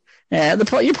 Yeah,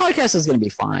 your podcast is going to be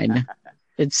fine.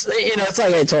 It's, it's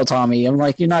like I told Tommy, I'm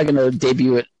like, you're not going to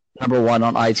debut it #1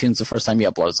 on iTunes the first time you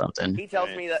upload something. He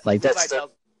tells me that, like that's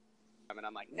and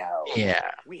I'm like, no. Yeah.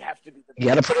 We have to be the You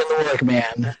got to put in the work,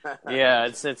 man. Yeah,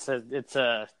 it's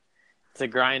a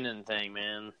grinding thing,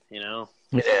 man. It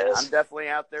is. I'm definitely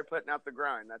out there putting out the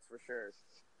grind. That's for sure.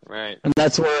 Right. And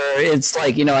that's where it's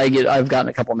like, I've gotten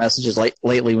a couple messages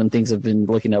lately when things have been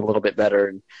looking a little bit better,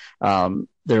 and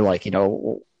they're like,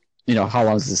 how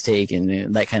long does this take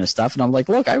and that kind of stuff. And I'm like,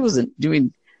 look, I wasn't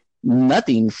doing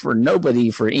nothing for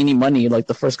nobody for any money like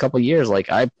the first couple of years.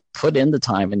 Like I put in the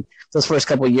time, and those first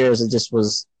couple of years, it just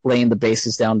was laying the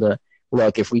basis down to,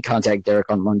 look, if we contact Derek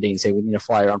on Monday and say we need a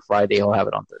flyer on Friday, he'll have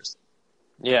it on Thursday.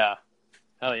 Yeah.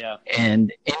 Hell yeah.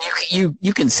 And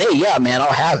you can say, yeah, man,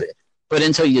 I'll have it. But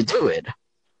until you do it,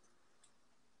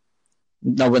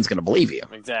 no one's going to believe you.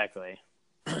 Exactly.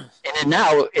 And then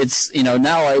now it's,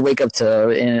 now I wake up to,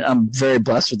 and I'm very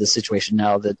blessed with this situation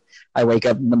now that I wake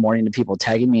up in the morning to people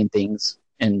tagging me in things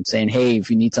and saying, hey, if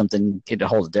you need something, get a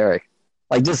hold of Derek.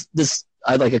 Like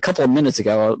like a couple of minutes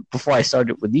ago, before I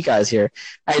started with you guys here,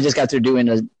 I just got through doing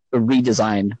a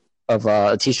redesign of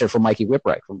a t-shirt for Mikey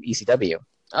Whipwreck from ECW.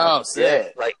 Oh,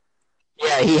 sick. Like,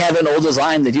 yeah, he had an old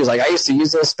design that he was like, I used to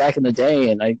use this back in the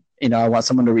day, and I want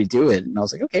someone to redo it. And I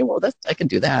was like, okay, well, I can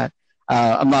do that.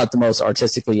 I'm not the most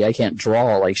artistically, I can't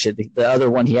draw like shit. The other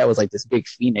one he had was like this big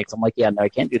phoenix. I'm like, yeah, no, I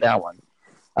can't do that one.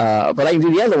 But I can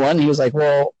do the other one. He was like,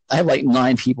 well, I have like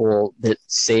 9 people that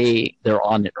say they're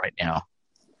on it right now.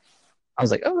 I was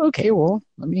like, oh, okay, well,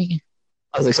 I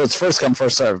was like, so it's first come,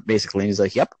 first serve, basically. And he's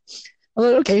like, yep. I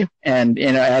was like, okay. And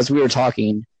as we were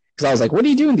talking, because I was like, what are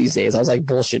you doing these days? I was like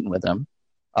bullshitting with him.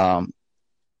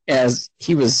 As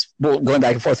he was going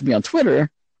back and forth with me on Twitter,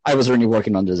 I was already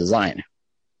working on the design.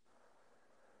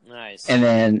 Nice. And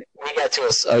then we got to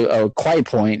a quiet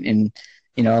point, and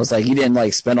I was like, you didn't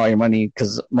like spend all your money,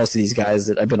 because most of these guys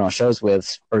that I've been on shows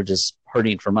with are just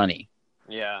hurting for money.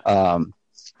 Yeah.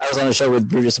 I was on a show with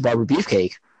Brutus the Barber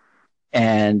Beefcake,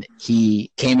 and he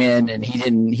came in, and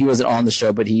he wasn't on the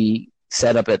show, but he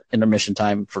set up at intermission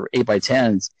time for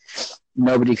 8x10s.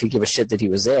 Nobody could give a shit that he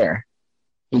was there.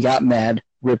 He got mad,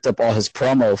 ripped up all his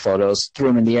promo photos, threw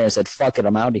them in the air, and said, "Fuck it,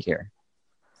 I'm out of here."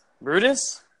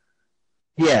 Brutus?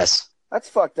 Yes. That's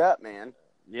fucked up, man.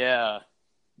 Yeah.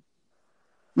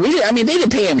 They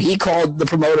didn't pay him. He called the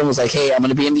promoter and was like, "Hey, I'm going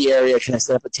to be in the area. Can I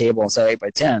set up a table and sell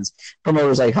 8x10s?" Promoter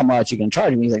was like, "How much are you going to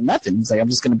charge me?" He's like, "Nothing." He's like, "I'm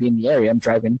just going to be in the area. I'm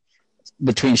driving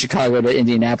between Chicago to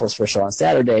Indianapolis for a show on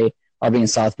Saturday. I'll be in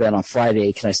South Bend on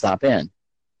Friday. Can I stop in?"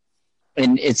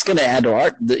 And it's going to add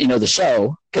to the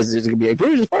show, because there's going to be like,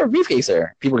 "Brutus Barber Beefcake's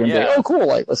there." People are going to be like, "Oh, cool.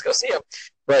 Like, let's go see him."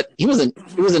 But he wasn't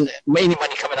any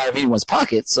money coming out of anyone's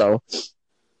pocket. So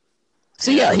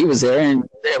yeah, he was there, and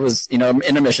it was,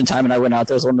 intermission time, and I went out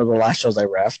there. It was one of the last shows I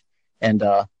reffed, and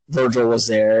Virgil was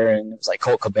there, and it was like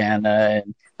Colt Cabana,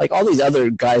 and like all these other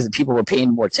guys that people were paying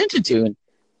more attention to, and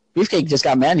Beefcake just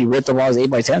got mad, and he ripped them all his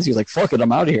 8x10s. He was like, "Fuck it,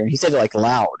 I'm out of here." And he said it like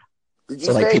loud. Did you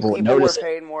so say like people would notice were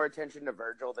paying more attention to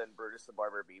Virgil than Brutus the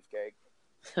Barber Beefcake?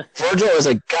 Virgil is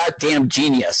a goddamn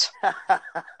genius.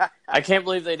 I can't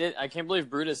believe they did. I can't believe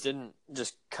Brutus didn't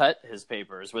just cut his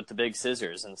papers with the big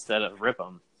scissors instead of rip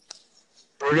them.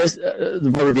 Brutus, the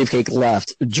Barber Beefcake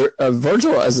left.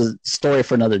 Virgil is a story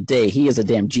for another day. He is a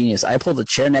damn genius. I pulled a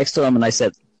chair next to him and I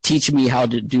said, "Teach me how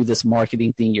to do this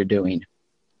marketing thing you're doing."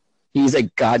 He's a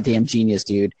goddamn genius,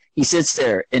 dude. He sits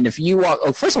there, and if you walk,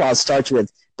 first of all, it starts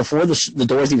with before the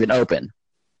doors even open,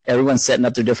 everyone's setting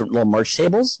up their different little merch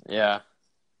tables. Yeah.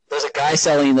 There's a guy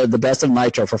selling the best of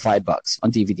Nitro for $5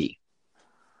 on DVD.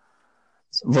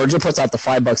 So Virgil puts out the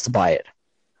 $5 to buy it,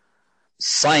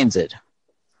 signs it,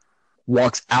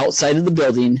 walks outside of the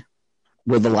building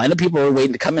where the line of people are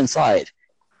waiting to come inside,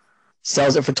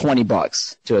 sells it for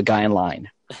 $20 to a guy in line.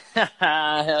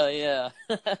 Hell yeah.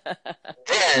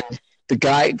 Then the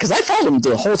guy, because I followed him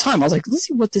the whole time, I was like, let's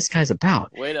see what this guy's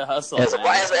about. Way to hustle. As a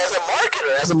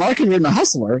marketer and a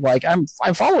hustler, like I'm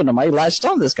following him. I latched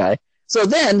on this guy. So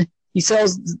then he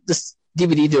sells this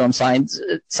DVD to him, signed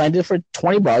it for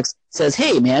 $20, says,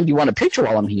 "Hey man, do you want a picture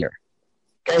while I'm here?"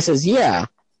 Guy says, "Yeah."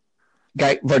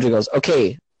 Virgil goes,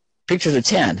 "Okay, pictures are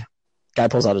 10. Guy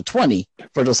pulls out a 20.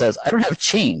 Virgil says, "I don't have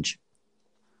change.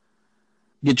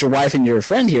 Get your wife and your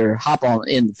friend here, hop on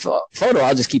in the photo,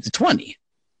 I'll just keep the 20.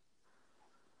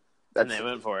 And they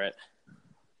went for it.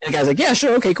 And the guy's like, "Yeah,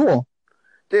 sure, okay, cool."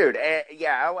 Dude,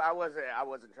 I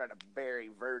wasn't trying to bury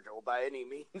Virgil by any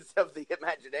means of the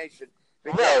imagination.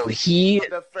 No,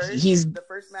 the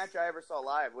first match I ever saw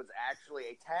live was actually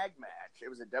a tag match. It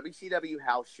was a WCW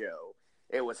house show.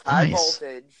 It was High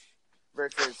Voltage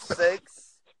versus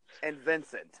Six and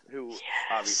Vincent, who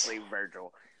obviously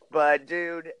Virgil. But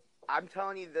dude, I'm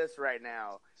telling you this right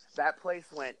now, that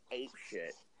place went ape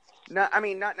shit. Not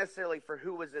necessarily for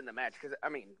who was in the match, because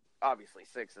obviously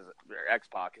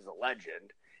X-Pac is a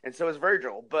legend, and so is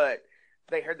Virgil, but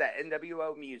they heard that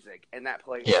NWO music, and that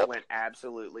place went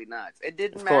absolutely nuts. It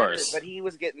didn't matter, but he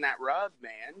was getting that rub,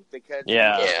 man, because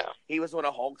he was one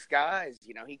of Hulk's guys.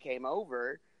 He came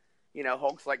over.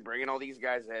 Hulk's like bringing all these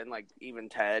guys in, like even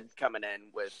Ted coming in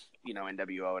with,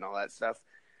 NWO and all that stuff.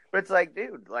 But it's like,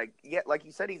 dude, like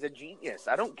you said, he's a genius.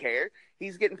 I don't care.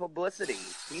 He's getting publicity.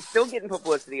 He's still getting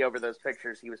publicity over those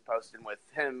pictures he was posting with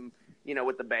him,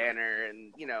 with the banner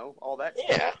and, all that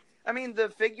stuff. The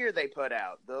figure they put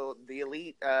out, the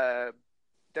Elite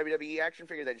WWE action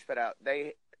figure they just put out,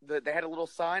 they had a little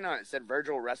sign on it that said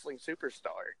Virgil Wrestling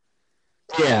Superstar.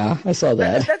 Yeah, I saw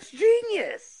that. That's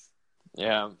genius.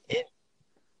 Yeah.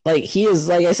 He is,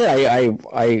 like I said,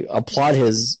 I applaud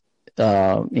his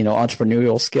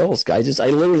entrepreneurial skills. I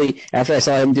literally, after I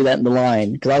saw him do that in the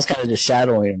line, because I was kind of just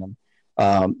shadowing him,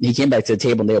 he came back to the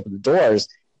table and they opened the doors,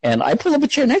 and I pulled up a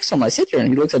chair next to him. I sit there and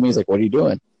he looks at me. He's like, "What are you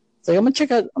doing?" It's like, I'm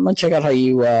gonna check out how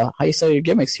you sell your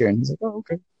gimmicks here. And he's like, "Oh,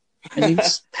 okay." And he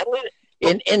just through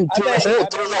the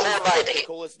whole night, the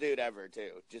coolest dude ever too.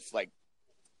 Just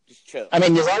chill. As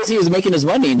long as he was making his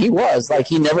money, and he was,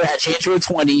 he never had change for a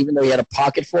 20, even though he had a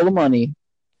pocket full of money.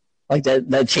 Like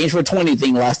that change for 20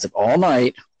 thing lasted all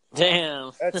night.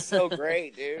 Damn, that's so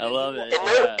great, dude. I love it.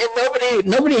 And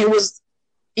nobody was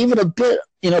even a bit,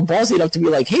 ballsy enough to be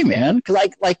like, "Hey, man," because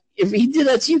like if he did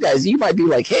that to you guys, you might be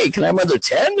like, "Hey, can I have another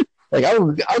 10? Like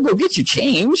I'll go get you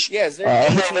change." Yeah, is there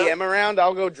an ATM around?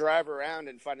 I'll go drive around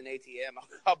and find an ATM.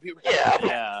 I'll be right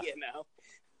back,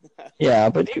 Yeah,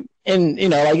 but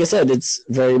like I said, it's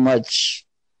very much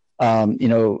you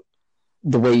know,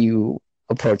 the way you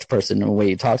approach a person and the way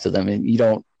you talk to them, and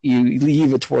you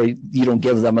leave it to where you don't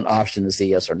give them an option to say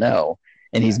yes or no.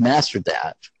 And he's mastered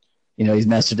that. You know, he's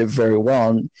mastered it very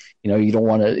well. And, you know, you don't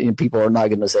want to, you know, people are not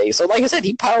going to say, so like I said,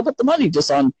 he piled up the money just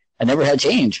on, I never had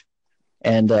change.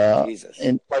 And like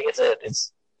I said,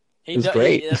 it's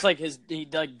great. It's like he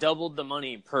doubled the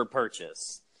money per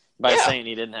purchase by saying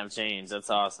he didn't have change. That's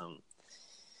awesome.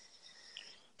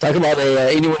 Talk about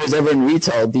anyone who's ever in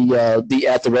retail, the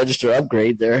at the register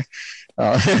upgrade there.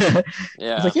 Yeah,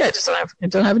 it's like, I just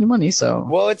don't have any money. So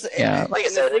it's like I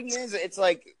said, the thing is, it's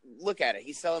like, look at it.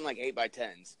 He's selling like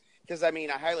 8x10s. Because I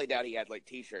mean, I highly doubt he had like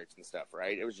T-shirts and stuff,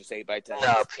 right? It was just 8x10s.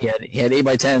 No, he had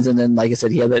 8x10s, and then like I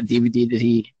said, he had that DVD that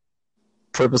he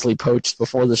purposely poached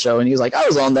before the show, and he was like, I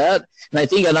was on that. And I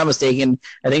think I'm not mistaken,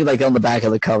 like on the back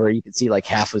of the cover you can see like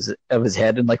half of his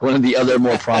head and like one of the other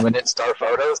more prominent star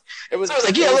photos. It was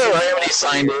like, yeah, look, and he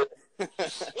signed it.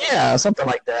 Yeah, something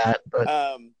like that.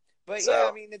 But yeah,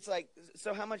 I mean, it's like,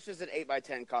 so how much does an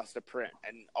 8x10 cost to print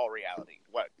in all reality?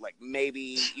 What, like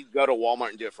maybe you go to Walmart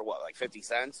and do it for what, like 50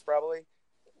 cents probably?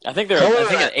 I think an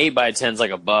 8x10 is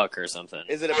like $1 or something.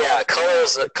 Is it a buck?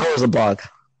 Color's $1.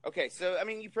 Okay, so I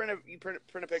mean, you print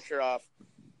a picture off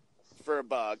for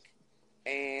 $1,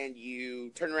 and you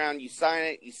turn around, you sign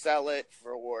it, you sell it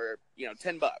for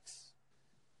 $10.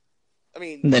 I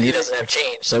mean, and then he doesn't have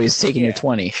change, so he's taking your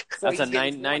 20. So that's a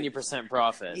 90%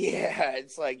 profit. Yeah,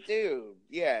 it's like, dude,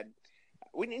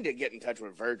 we need to get in touch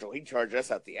with Virgil. He charged us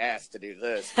out the ass to do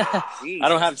this. I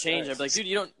don't have change. I'd be like, dude,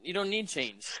 you don't need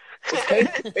change.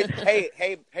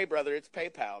 Hey, brother, it's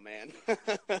PayPal, man.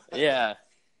 Yeah.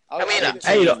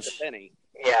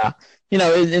 Yeah, you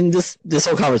know, in this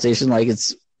whole conversation, like,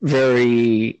 it's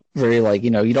very, very, like, you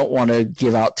know, you don't want to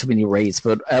give out too many rates,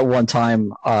 but at one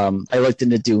time, I looked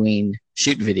into doing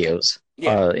shoot videos,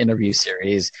 interview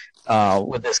series,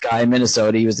 with this guy in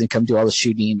Minnesota. He was going to come do all the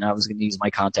shooting. I was going to use my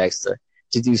contacts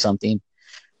to do something.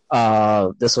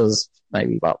 This was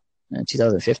maybe about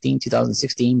 2015,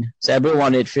 2016. Sabu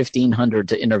wanted $1,500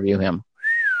 to interview him.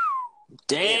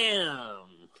 Damn.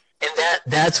 And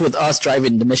that's with us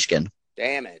driving to Michigan.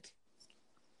 Damn it.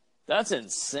 That's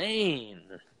insane.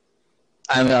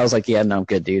 I mean, I was like, yeah, no, I'm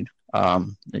good, dude.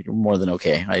 You're more than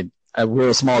okay. We're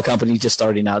a small company just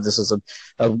starting out. This was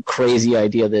a crazy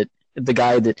idea that the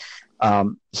guy that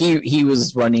he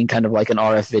was running kind of like an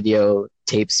RF video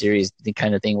tape series, the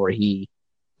kind of thing where he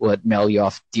would mail you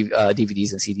off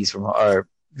DVDs and CDs from, or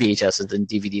VHSs and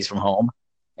DVDs from home.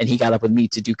 And he got up with me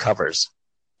to do covers.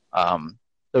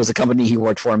 There was a company he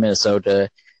worked for in Minnesota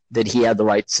that he had the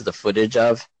rights to the footage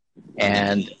of,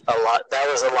 and that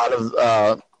was a lot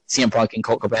of CM Punk and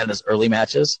Colt Cabana's early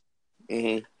matches.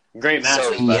 Mm-hmm. Great matches.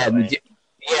 So he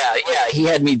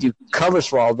had me do covers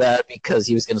for all that because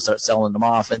he was going to start selling them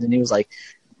off. And then I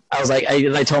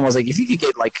told him, I was like, if you could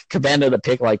get like Cabana to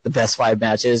pick like the best 5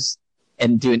 matches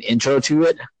and do an intro to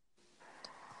it,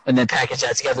 and then package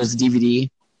that together as a DVD.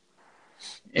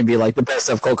 And be like the best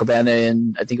of Colt Cabana,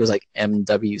 and I think it was like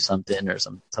MW something or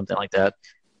something like that.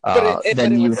 But it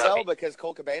would sell because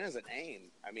Colt Cabana's a name.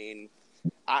 I mean,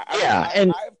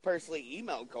 I've personally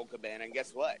emailed Colt Cabana, and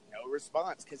guess what? No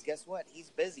response, because guess what? He's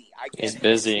busy. He's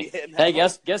busy. Hey,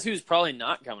 guess who's probably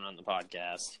not coming on the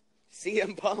podcast?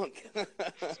 CM Punk.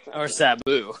 Or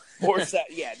Sabu.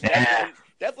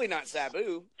 Definitely not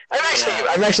Sabu.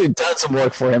 I've actually done some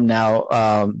work for him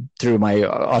now through my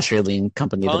Australian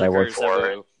company Punk that I work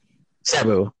for.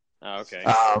 Sabu. Oh, okay.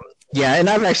 Yeah, and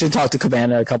I've actually talked to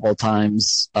Cabana a couple of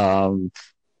times.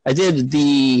 I did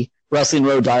the Wrestling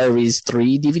Road Diaries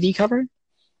 3 DVD cover.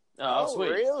 Oh, sweet.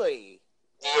 Really?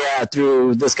 Yeah,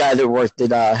 through this guy that worked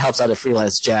at helps out at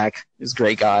Freelance Jack. He's a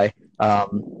great guy.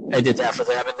 I did that for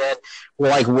them, and then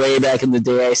like way back in the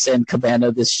day, I sent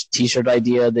Cabana this T-shirt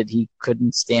idea that he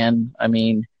couldn't stand. I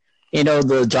mean, you know,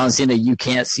 the John Cena "You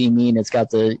Can't See Me," and it's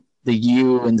got the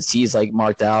U and the C's like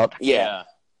marked out. Yeah.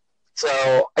 So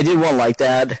I did one like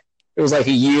that. It was like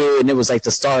a U, and it was like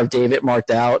the Star of David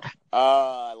marked out.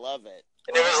 Oh, I love it.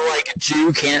 And it was like,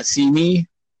 "Jew can't see me."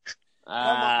 Come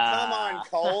on,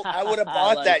 Colt. I would have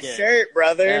bought that shirt,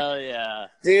 brother. Hell yeah.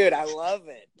 Dude, I love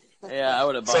it. Yeah, I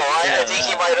would have bought it. So I think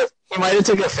he might have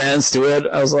took offense to it.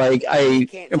 I was like, my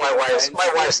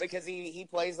wife's because he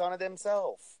plays on it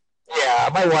himself. Yeah,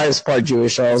 my wife's part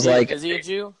Jewish, so I was like, is he a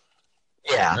Jew?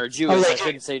 Yeah. Or Jewish, I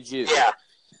shouldn't say Jew. Yeah.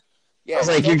 I was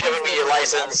like, you're giving me your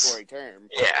license. Term.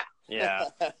 Yeah.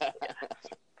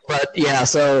 But yeah,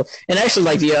 so, and actually,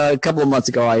 like a couple of months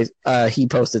ago, he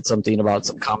posted something about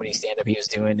some comedy stand-up he was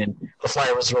doing, and the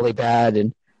flyer was really bad,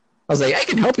 and I was like, I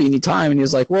can help you anytime, and he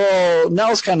was like, well,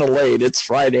 now it's kind of late. It's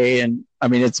Friday, and I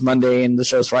mean, it's Monday, and the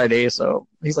show's Friday, so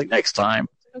he's like, next time.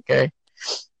 okay.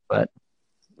 But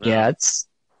yeah,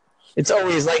 it's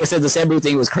always, like I said, the Sabu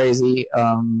thing was crazy.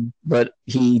 But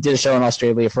he did a show in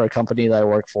Australia for a company that I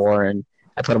work for, and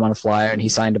I put him on a flyer, and he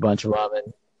signed a bunch of them.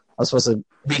 And I was supposed to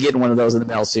be getting one of those in the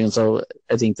mail soon, so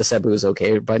I think the Sabu is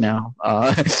okay by now.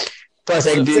 Plus,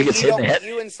 I do get hit in the head.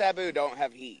 You and Sabu don't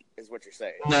have heat, is what you're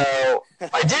saying. No,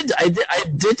 I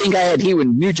did think I had heat with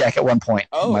New Jack at one point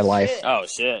in my life. Oh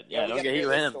shit! Yeah, don't get heat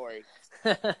with him.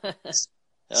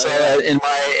 So in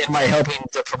my helping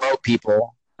to promote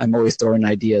people, I'm always throwing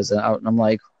ideas out, and I'm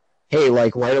like, hey,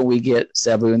 like, why don't we get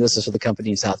Sabu, and this is for the company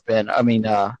in South Bend,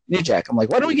 New Jack. I'm like,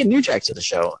 why don't we get New Jack to the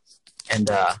show? And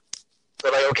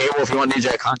they're like, okay, well, if you want New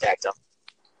Jack, contact him.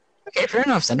 Okay, fair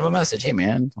enough. Send him a message. Hey,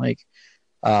 man, like,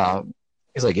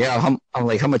 he's like, yeah, I'm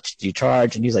like, how much do you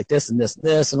charge? And he's like, this and this and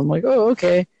this. And I'm like, oh,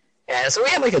 okay. And so we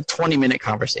had like a 20-minute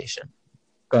conversation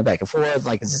going back and forth.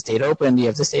 Like, is this date open? Do you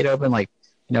have this date open? Like,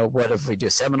 you know, what if we do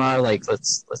a seminar? Like,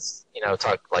 let's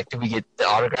talk. Like, do we get the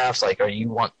autographs? Like, or you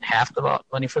want half the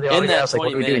money for the autographs? In that 20 like,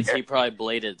 what are we minutes, doing here? he probably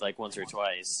bladed like once or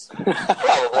twice.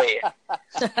 Probably.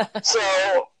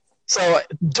 So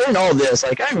during all this,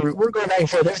 like, we're going back and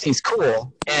forth. Everything's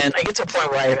cool, and I get to a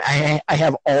point where I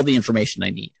have all the information I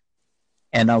need,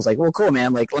 and I was like, well, cool,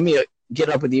 man. Like, let me get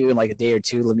up with you in like a day or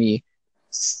two. Let me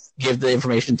give the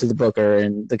information to the booker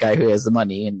and the guy who has the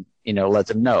money, and let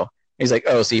them know. He's like,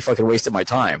 oh, so you fucking wasted my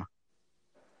time.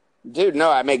 Dude, no,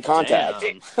 I made contact.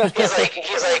 He's like,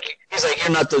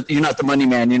 you're not the money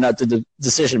man. You're not the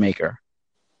decision maker.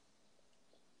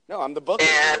 No, I'm the booker.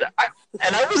 And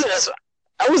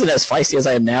I wasn't as feisty as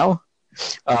I am now.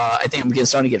 I think I'm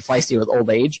starting to get feisty with old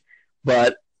age.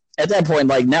 But at that point,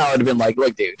 like, now I'd have been like,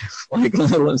 look, dude, like, let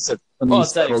me it's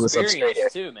that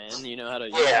experience too, man. You know how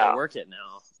to work it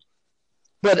now.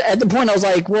 But at the point, I was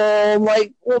like, well,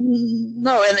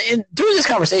 no. And during this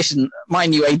conversation,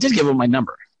 mind you, I did give him my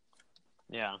number.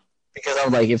 Yeah. Because I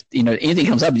was like, if anything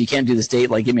comes up and you can't do this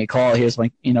date, like, give me a call. Here's my,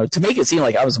 to make it seem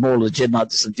like I was more legit, not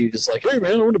just some dude just like, hey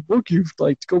man, I want to book you,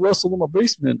 like, to go wrestle in my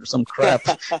basement or some crap.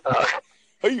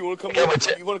 Hey, you want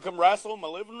to come wrestle in my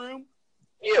living room?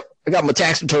 Yep, I got my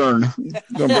tax return.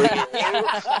 Gonna bring in you.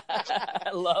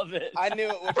 I love it. I knew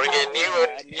it would. Bring in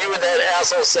you and that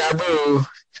asshole Sabu.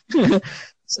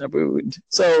 Sabu.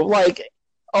 So, like,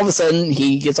 all of a sudden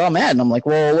he gets all mad, and I'm like,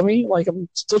 well, I'm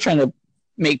still trying to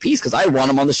make peace because I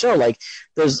want him on the show. Like,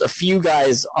 there's a few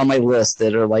guys on my list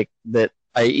that are like that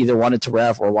I either wanted to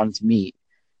ref or wanted to meet.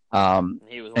 He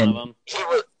was one of them.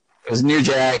 It was New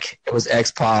Jack. It was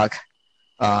X-Pac.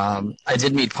 I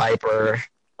did meet Piper.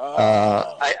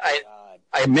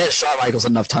 I met Shawn Michaels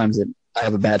enough times that I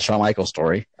have a bad Shawn Michaels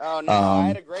story. Oh no! I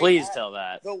had a great. Please tell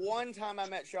that. The one time I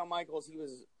met Shawn Michaels, he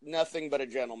was nothing but a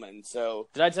gentleman. So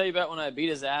did I tell you about when I beat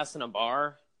his ass in a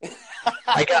bar?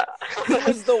 It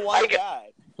was the one guy.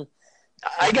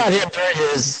 I got him during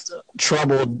his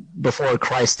troubled before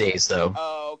Christ days, though.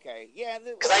 Oh, okay. Yeah.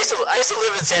 Because I used to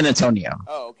live in San Antonio.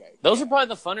 Oh, okay. Those are probably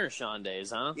the funner Shawn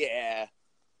days, huh? Yeah.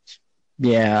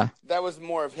 Yeah. That was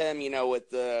more of him, with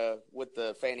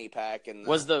the fanny pack and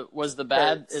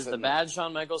the bad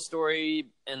Shawn Michaels story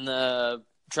in the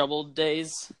troubled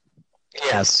days?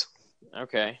 Yes.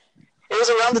 Okay. It was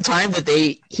around the time that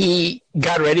he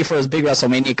got ready for his big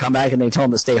WrestleMania comeback and they told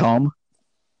him to stay home.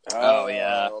 Oh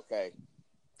yeah. Okay.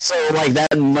 So like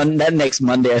that next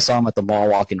Monday I saw him at the mall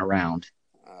walking around.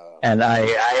 And I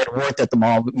had worked at the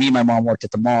mall. Me and my mom worked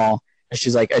at the mall, and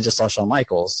she's like, I just saw Shawn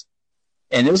Michaels.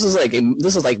 And this was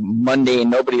like Monday,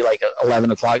 and nobody, like 11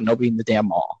 o'clock, nobody in the damn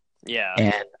mall. Yeah.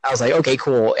 And I was like, okay,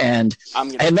 cool. And I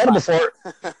had met him before.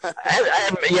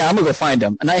 I'm gonna go find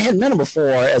him. And I had met him before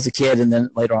as a kid, and then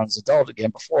later on as an adult again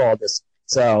before all this.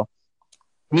 So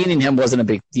meeting him wasn't a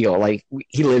big deal. Like,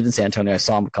 he lived in San Antonio. I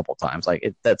saw him a couple of times.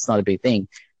 Like, that's not a big thing.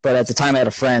 But at the time, I had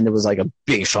a friend that was like a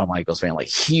big Shawn Michaels fan, like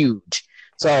huge.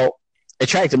 So I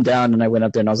tracked him down, and I went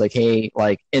up there, and I was like, hey,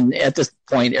 like, and at this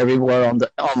point, everywhere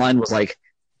online was like,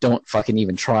 don't fucking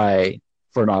even try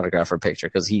for an autograph or a picture,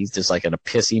 because he's just like in a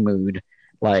pissy mood,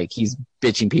 like he's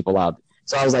bitching people out.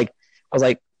 So I was like,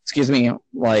 excuse me,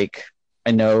 like,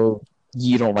 I know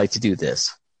you don't like to do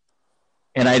this,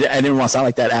 and I didn't want to sound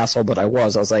like that asshole, but I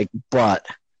was like, but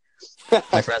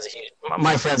my friend's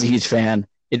a huge fan.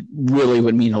 It really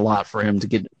would mean a lot for him to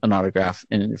get an autograph,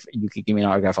 and if you could give me an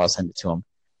autograph, I'll send it to him.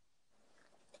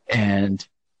 And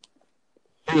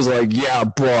he was like, yeah,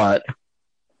 but.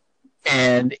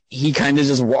 And he kind of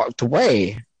just walked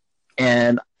away.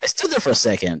 And I stood there for a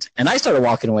second, and I started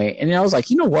walking away. And I was like,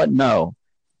 you know what? No.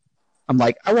 I'm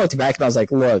like, I walked back, and I was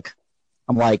like, look.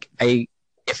 I'm like,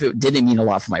 if it didn't mean a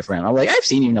lot for my friend, I'm like, I've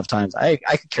seen you enough times. I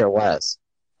could care less.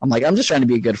 I'm like, I'm just trying to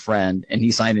be a good friend. And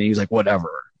he signed it, and he was like,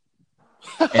 whatever.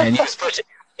 And he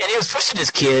And he was pushing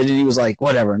his kid, and he was like,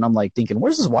 whatever. And I'm like thinking,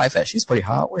 where's his wife at? She's pretty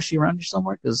hot. Where's she, around here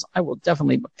somewhere? Because I will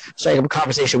definitely strike up a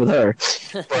conversation with her.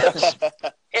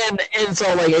 But, and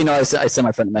so, like, you know, I sent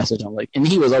my friend a message. I'm like, and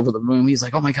he was over the moon. He's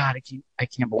like, oh my God, I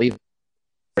can't believe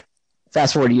it.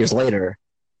 Fast forward years later,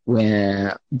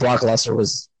 when Brock Lesnar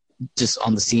was just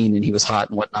on the scene and he was hot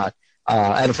and whatnot,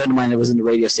 I had a friend of mine that was in the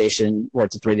radio station,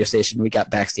 worked at the radio station. We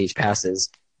got backstage passes,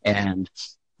 and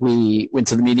we went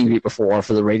to the meet and greet before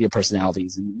for the radio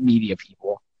personalities and media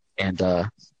people. And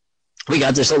we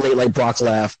got there so late, like Brock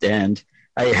left, and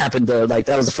I happened to, like,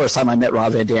 that was the first time I met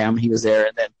Rob Van Dam. He was there,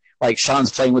 and then, like,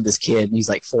 Sean's playing with this kid, and he's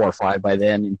like 4 or 5 by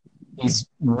then, and he's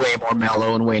way more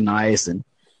mellow and way nice, and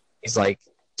he's like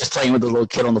just playing with the little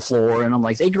kid on the floor, and I'm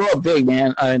like, they grow up big,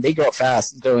 man. They grow up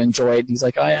fast. Go enjoy it. And he's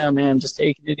like, I am, man, just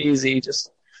taking it easy.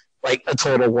 Just like a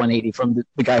total 180 from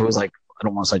the guy who was like, I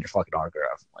don't want to sign your fucking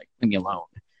autograph. Like, leave me alone.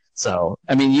 So,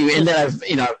 I mean, and then I've,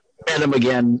 you know, met him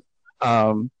again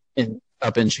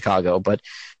up in Chicago, but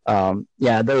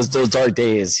yeah, those dark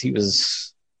days, he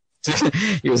was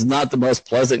not the most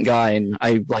pleasant guy. And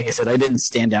like I said, I didn't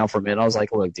stand down for a minute. I was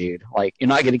like, look, dude, like, you're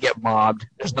not going to get mobbed.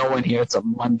 There's no one here. It's a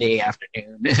Monday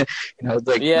afternoon. You know,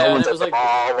 like, yeah, no one's it was at the like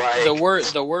mall.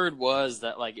 Like, the word was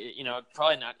that, like, you know,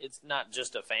 probably not. It's not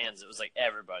just the fans. It was like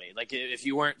everybody. Like, if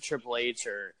you weren't Triple H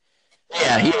or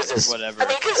yeah, he was just whatever. I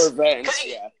mean, Or Vince,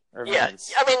 yeah. Or yeah.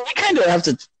 Vince. I mean, you kind of have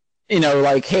to, you know,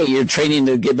 like, hey, you're training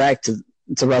to get back to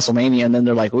WrestleMania, and then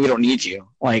they're like, we don't need you.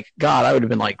 Like, God, I would have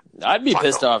been like, I'd be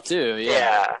pissed off too.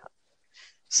 yeah.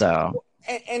 So.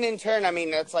 And in turn, I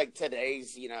mean, that's like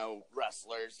today's, you know,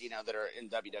 wrestlers, you know, that are in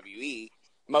WWE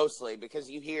mostly, because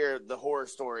you hear the horror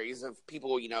stories of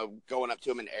people, you know, going up to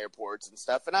them in airports and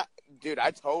stuff. And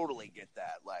I totally get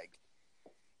that. Like,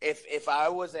 if I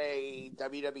was a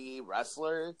WWE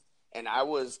wrestler and I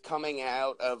was coming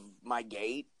out of my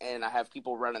gate and I have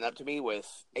people running up to me with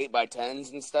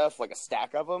 8x10s and stuff, like a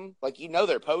stack of them, like, you know,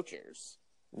 they're poachers.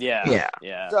 Yeah.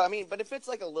 So, I mean, but if it's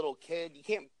like a little kid, you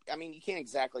can't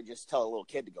exactly just tell a little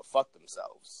kid to go fuck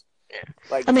themselves. Yeah.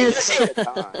 Like, I mean, take the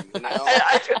time, you know?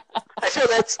 I feel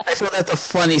that's a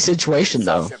funny situation,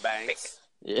 though. Sasha Banks.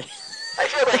 Yeah. I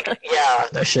feel like, yeah,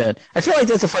 no shit. I feel like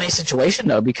that's a funny situation,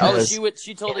 though, because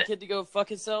She told the kid to go fuck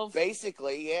himself?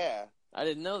 Basically, yeah. I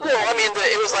didn't know that. well, I mean,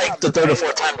 it was like the third or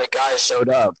fourth time the guy showed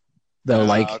up, though.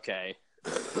 Like, okay.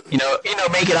 you know,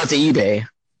 make it out to eBay.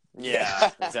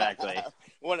 Yeah, exactly.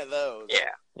 One of those. Yeah.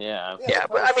 Yeah,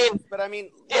 but I mean,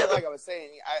 yeah, like I was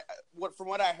saying, from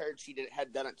what I heard, she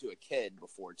had done it to a kid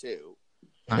before too.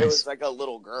 Nice. It was like a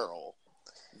little girl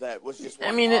that was just.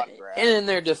 I mean, and in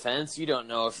their defense, you don't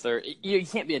know if you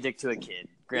can't be a dick to a kid.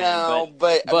 Granted, no,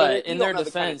 but I mean, in their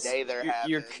defense,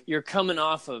 you're coming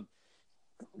off of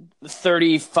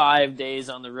 35 days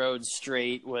on the road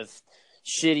straight with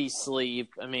shitty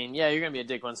sleep. I mean, yeah, you're gonna be a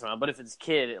dick once in a while, but if it's a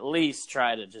kid, at least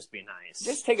try to just be nice.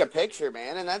 Just take a picture,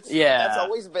 man, and that's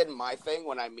always been my thing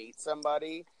when I meet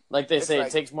somebody. Like they say,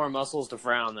 it takes more muscles to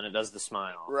frown than it does to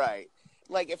smile. Right.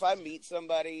 Like if I meet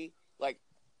somebody,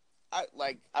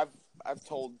 I've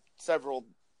told several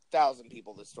thousand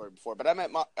people this story before, but I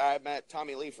met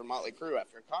Tommy Lee from Motley Crue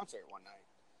after a concert one night.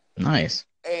 Nice.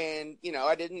 And you know,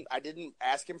 I didn't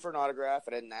ask him for an autograph.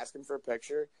 I didn't ask him for a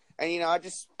picture. And, you know,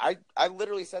 I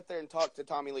literally sat there and talked to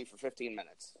Tommy Lee for 15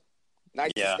 minutes.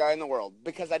 Nicest guy in the world,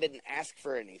 because I didn't ask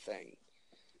for anything.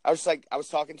 I was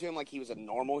talking to him like he was a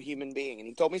normal human being, and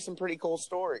he told me some pretty cool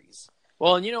stories.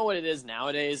 Well, and you know what it is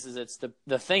nowadays is it's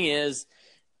the thing is,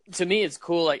 to me, it's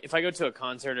cool. Like if I go to a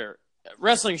concert or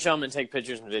wrestling showmen take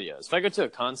pictures and videos. If I go to a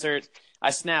concert,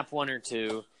 I snap one or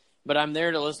two, but I'm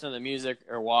there to listen to the music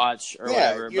or watch or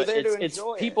whatever. You're but there to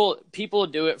enjoy people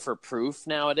do it for proof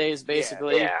nowadays,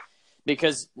 basically. Yeah.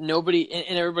 Because nobody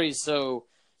and everybody's so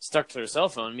stuck to their cell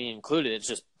phone, me included. It's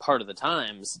just part of the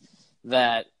times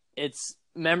that it's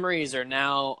memories are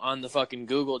now on the fucking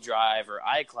Google Drive or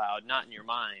iCloud, not in your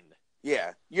mind.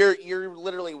 Yeah, you're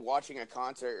literally watching a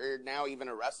concert or now even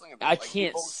a wrestling event. I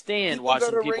can't stand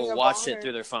watching people watch it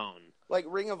through their phone. Like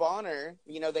Ring of Honor,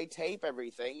 you know, they tape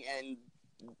everything, and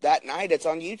that night it's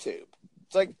on YouTube.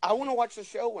 It's like I want to watch the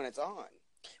show when it's on.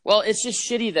 Well, it's just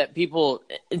shitty that people.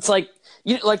 It's like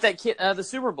like that kid, the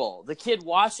Super Bowl. The kid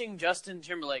watching Justin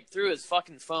Timberlake through his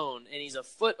fucking phone, and he's a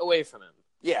foot away from him.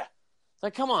 Yeah, it's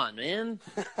like, come on, man.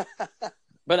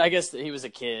 But I guess he was a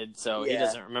kid, so he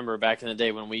doesn't remember back in the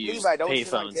day when we used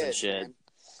payphones and shit. Man.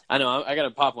 I know. I got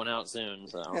to pop one out soon.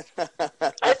 So. And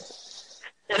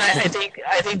I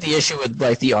think the issue with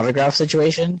like the autograph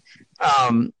situation,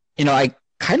 you know, I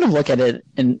kind of look at it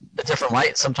in a different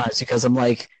light sometimes because I'm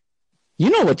like, you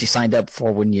know what you signed up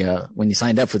for when you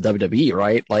signed up for WWE,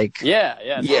 right? Like,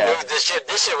 yeah. This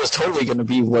shit was totally going to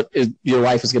be what your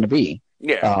life is going to be.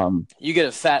 Yeah. You get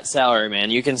a fat salary, man.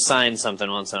 You can sign something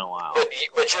once in a while.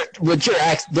 But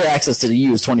their access to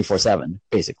you is 24/7,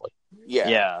 basically.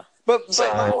 Yeah. But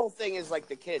my whole thing is like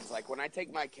the kids. Like when I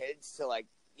take my kids to like,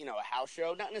 you know, a house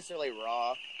show, not necessarily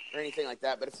Raw or anything like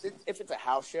that, but if it's a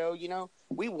house show, you know,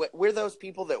 we're those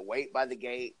people that wait by the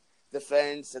gate, the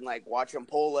fence, and like watch them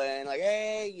pull in. Like,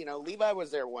 hey, you know, Levi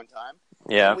was there one time.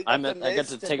 Yeah, I got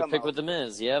to take a pic with the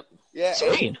Miz. Yep. Yeah,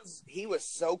 he was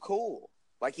so cool.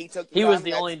 Like he was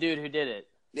the only dude who did it.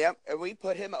 Yep, and we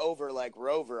put him over like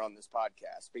Rover on this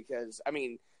podcast because, I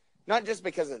mean, not just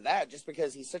because of that, just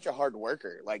because he's such a hard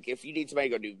worker. Like if you need somebody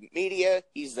to go do media,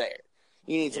 he's there.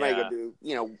 You need somebody to go do,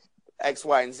 you know, X,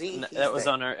 Y, and Z. It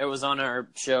was on our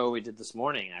show we did this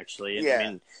morning, actually. Yeah.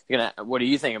 I mean, what do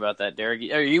you think about that, Derek?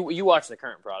 You watch the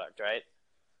current product, right?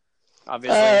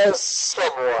 Obviously,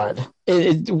 somewhat.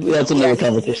 That's another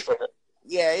conversation.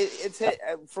 Yeah, it's hit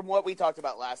from what we talked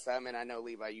about last time, and I know,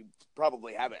 Levi, you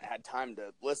probably haven't had time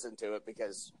to listen to it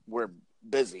because we're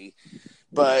busy.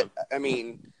 But, I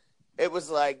mean, it was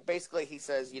like, basically he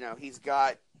says, you know, he's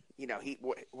got, you know,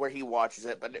 where he watches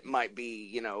it, but it might be,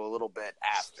 you know, a little bit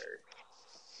after.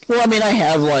 Well, I mean, I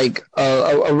have, like,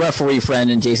 a referee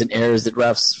friend in Jason Ayers that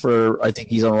refs for, I think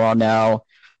he's on Raw now.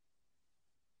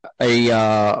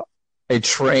 Well,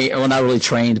 not really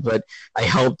trained, but I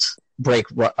helped break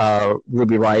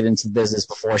Ruby Riott into the business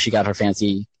before she got her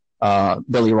fancy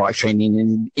Billy Rock training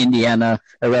in Indiana.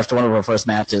 I refed one of her first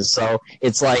matches. So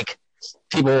it's like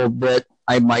people that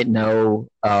I might know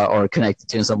or connected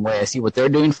to in some way. I see what they're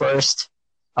doing first.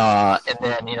 And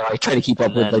then, you know, I try to keep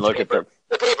up with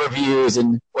the pay-per-views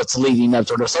and what's leading up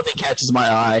to it. If something catches my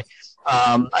eye,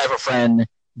 I have a friend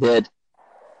that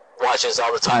watches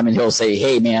all the time, and he'll say,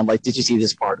 "Hey, man, like, did you see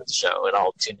this part of the show?" And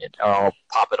I'll tune it, or I'll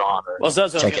pop it on, or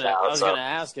check it out. I was going to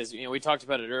ask, because we talked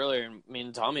about it earlier, and me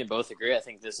and Tommy both agree. I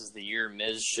think this is the year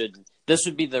this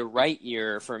would be the right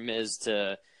year for Miz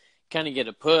to kind of get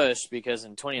a push, because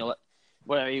in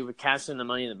 2011, he would cash in the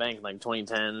Money in the Bank in like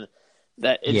 2010.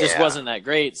 That it just wasn't that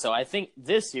great. So I think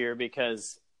this year,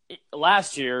 because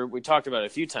last year we talked about it a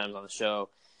few times on the show.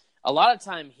 A lot of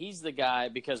time he's the guy,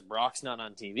 because Brock's not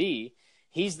on TV.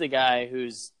 He's the guy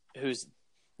who's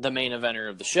the main eventer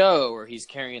of the show, or he's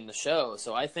carrying the show.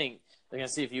 So I think I'm gonna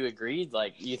see if you agreed.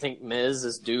 Like, you think Miz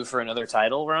is due for another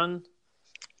title run?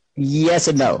 Yes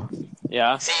and no.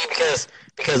 Yeah. See,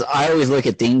 because I always look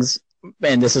at things,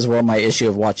 and this is where my issue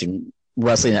of watching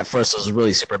wrestling at first was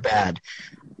really super bad.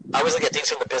 I always look at things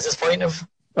from the business point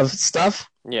of stuff.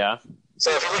 Yeah.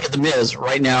 So if you look at The Miz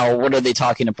right now, what are they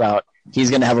talking about? He's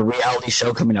going to have a reality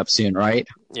show coming up soon, right?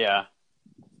 Yeah.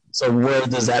 So where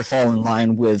does that fall in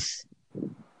line with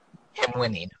him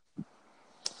winning?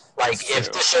 Like,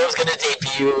 if the show's going to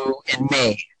debut in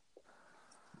May,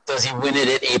 does he win it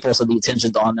in April so the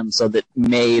attention's on him, so that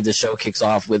May the show kicks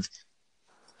off with,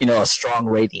 you know, a strong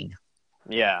rating?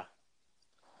 Yeah.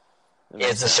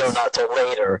 Is the show not till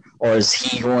later, or is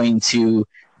he going to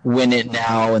win it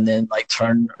now and then like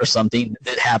turn or something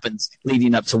that happens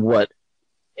leading up to what,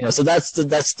 you know? So that's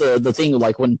the thing.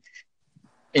 Like when,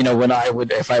 you know,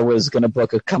 if I was going to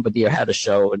book a company or had a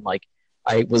show, and like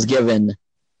I was given,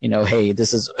 you know, hey,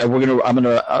 this is I feel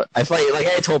like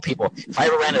I told people, if I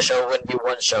ever ran a show, it wouldn't be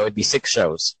one show, it'd be 6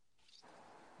 shows.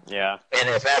 Yeah. And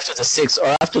if after the 6th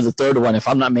or after the 3rd one, if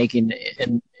I'm not making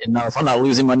and if I'm not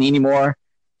losing money anymore,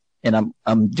 and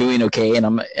I'm doing okay, and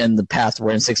I'm in the path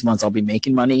where in 6 months I'll be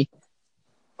making money,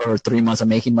 or 3 months I'm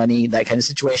making money, that kind of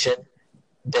situation,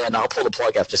 then I'll pull the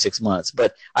plug after 6 months.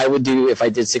 But I would do, if I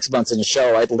did 6 months in a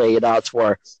show, I'd lay it out to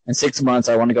where in 6 months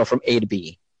I want to go from A to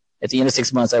B. At the end of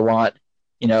 6 months, I want,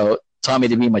 you know, Tommy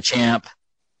to be my champ,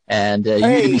 and you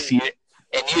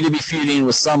to be feuding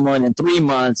with someone in 3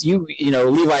 months. You know,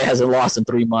 Levi hasn't lost in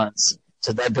 3 months,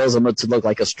 so that builds him up to look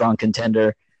like a strong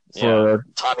contender for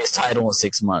Tommy's title in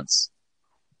 6 months.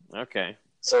 Okay.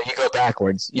 So you go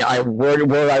backwards. Yeah,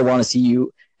 where I want to see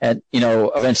you at, you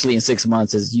know, eventually in 6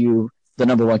 months is you the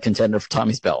number 1 contender for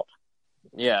Tommy's belt.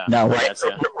 Yeah. Now, right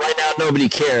now, nobody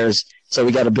cares, so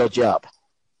we got to build you up.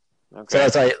 Okay.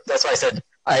 So that's why I said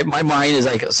my mind is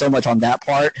like so much on that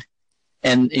part,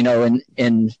 and you know,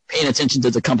 and paying attention to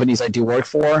the companies I do work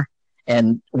for,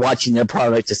 and watching their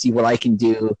product to see what I can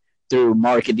do through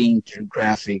marketing, through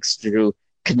graphics, through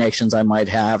connections I might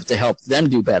have to help them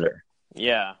do better.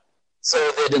 Yeah. So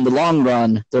that in the long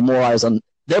run, they're more eyes on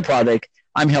their product.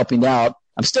 I'm helping out.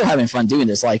 I'm still having fun doing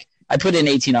this. Like, I put in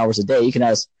 18 hours a day. You can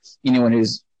ask anyone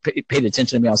who's paid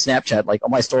attention to me on Snapchat. Like, all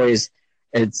my stories,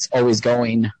 it's always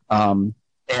going. And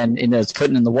you know, it's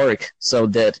putting in the work so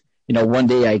that one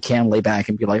day I can lay back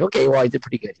and be like, okay, well, I did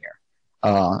pretty good here.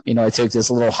 I took this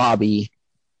little hobby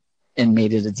and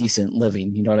made it a decent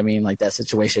living. You know what I mean? Like that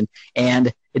situation.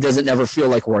 And it doesn't ever feel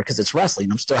like work because it's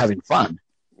wrestling. I'm still having fun.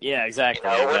 Yeah, exactly.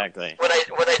 Exactly. When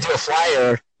I do a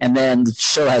flyer and then the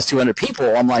show has 200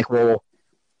 people, I'm like, well,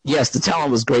 yes, the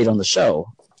talent was great on the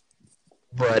show,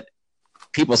 but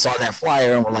people saw that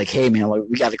flyer and were like, hey, man,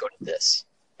 we got to go to this.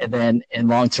 And then in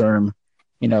long term,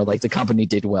 like the company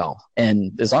did well.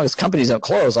 And as long as companies don't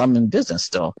close, I'm in business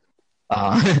still.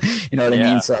 You know what I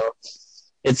mean? So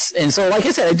like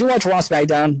I said, I do watch Raw,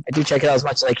 SmackDown. I do check it out as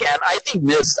much as I can. I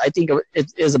think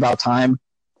it is about time.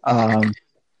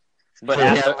 But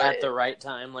at the right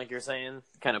time, like you're saying,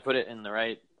 kind of put it in the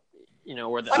right,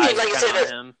 where the eyes like are kind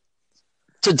of on him.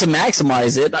 To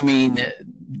maximize it, I mean,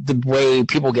 the way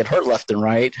people get hurt left and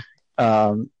right,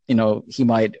 he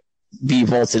might be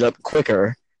vaulted up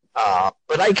quicker.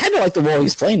 But I kind of like the role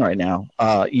he's playing right now.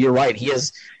 You're right.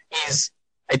 He's,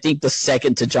 I think, the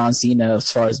second to John Cena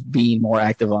as far as being more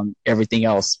active on everything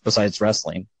else besides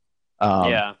wrestling.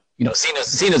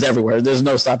 Cena's everywhere. There's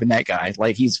no stopping that guy.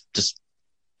 Like, he's just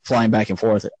flying back and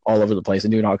forth all over the place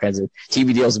and doing all kinds of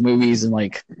TV deals and movies and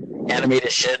like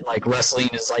animated shit. Like wrestling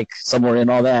is like somewhere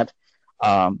in all that.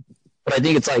 But I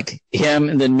think it's like him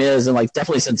and then Miz and like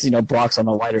definitely since, Brock's on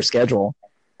a lighter schedule.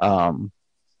 Like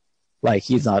and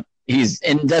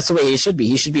that's the way he should be.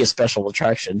 He should be a special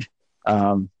attraction.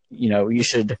 You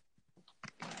should,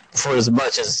 for as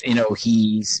much as,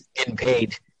 he's getting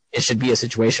paid, it should be a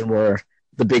situation where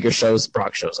the bigger shows,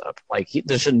 Brock shows up. Like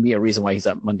there shouldn't be a reason why he's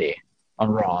up Monday on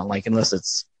Raw, like unless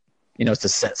it's, to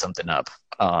set something up.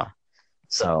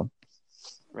 So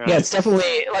right. Yeah, it's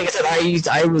definitely, like I said,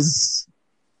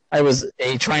 I was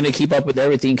trying to keep up with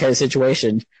everything kind of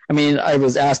situation. I mean, I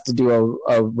was asked to do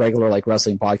a regular like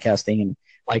wrestling podcast thing, and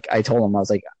like I told him, I was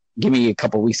like, give me a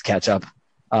couple weeks to catch up.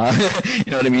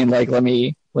 You know what I mean? Like let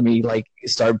me like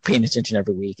start paying attention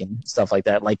every week and stuff like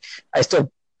that. Like I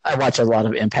watch a lot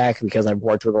of Impact because I've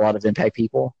worked with a lot of Impact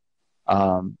people.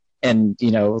 And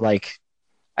like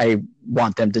I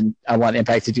want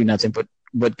Impact to do nothing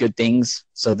but good things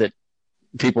so that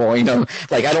people,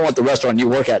 like I don't want the restaurant you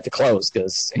work at to close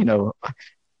because,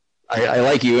 I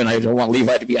like you and I don't want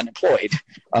Levi to be unemployed.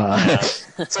 So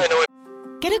I know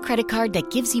Get a credit card that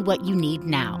gives you what you need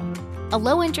now. A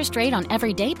low interest rate on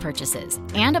everyday purchases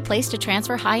and a place to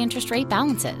transfer high interest rate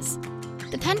balances.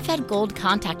 The PenFed Gold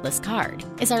Contactless Card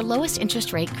is our lowest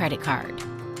interest rate credit card.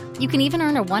 You can even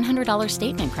earn a $100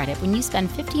 statement credit when you spend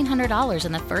 $1,500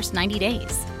 in the first 90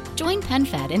 days. Join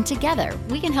PenFed and together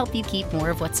we can help you keep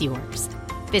more of what's yours.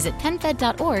 Visit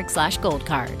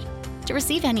PenFed.org/goldcard. To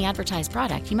receive any advertised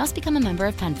product, you must become a member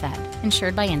of PenFed,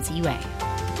 insured by NCUA.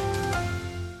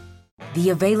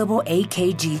 The available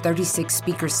AKG36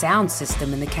 speaker sound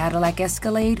system in the Cadillac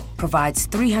Escalade provides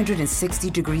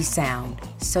 360-degree sound,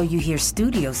 so you hear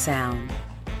studio sound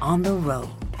on the road.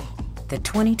 The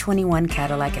 2021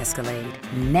 Cadillac Escalade.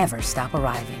 Never stop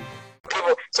arriving.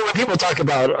 So when people talk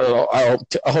about, I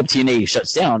hope TNA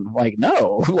shuts down, I'm like,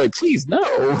 no, like, please,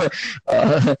 no.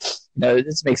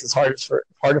 This makes it harder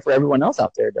for everyone else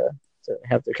out there to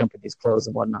have their companies close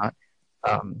and whatnot.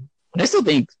 And I still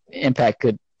think Impact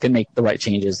could make the right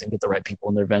changes and get the right people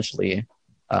in there eventually.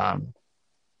 I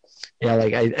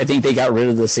think they got rid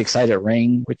of the 6-sided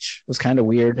ring, which was kind of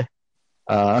weird.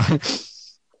 Yeah,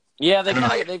 they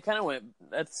kind of went.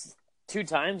 That's 2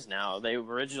 times now. They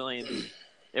originally,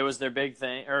 it was their big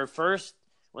thing. Or first,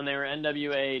 when they were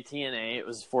NWA TNA, it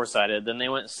was 4-sided. Then they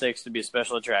went 6 to be a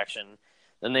special attraction.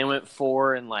 Then they went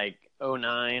 4 in like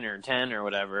 09 or 10 or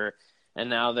whatever. And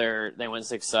now they went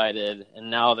 6-sided, and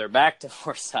now they're back to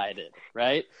 4-sided,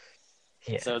 right?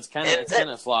 Yeah. So it's kind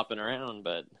of flopping around,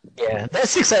 but yeah, that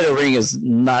 6-sided ring is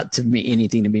not to me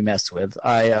anything to be messed with.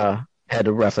 I had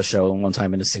to ref a show one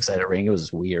time in a 6-sided ring. It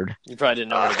was weird. You probably didn't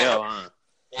know where to go, huh?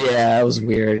 Yeah, it was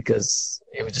weird because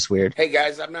it was just weird. Hey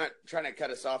guys, I'm not trying to cut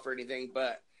us off or anything,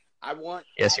 but I want.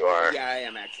 Yes, you are. Yeah, I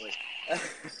am actually.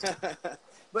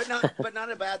 but not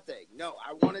a bad thing. No,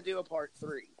 I want to do a part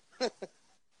 3.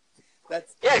 We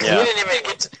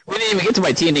didn't even get to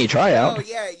my TNA tryout. Oh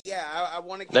yeah. I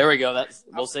want to. There we go.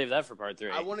 We'll save that for part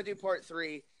 3. I want to do part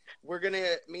 3.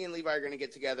 Me and Levi are gonna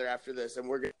get together after this, and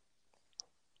we're gonna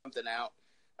something out.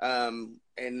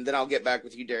 And then I'll get back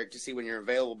with you, Derek, to see when you're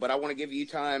available. But I want to give you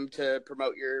time to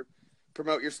promote your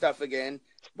stuff again.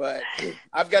 But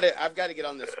I've got to get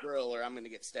on this grill, or I'm gonna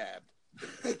get stabbed.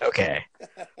 Okay.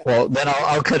 Well, then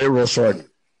I'll cut it real short.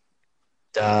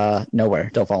 Nowhere.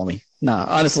 Don't follow me. Nah,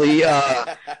 honestly.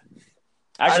 Actually,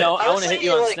 I want to hit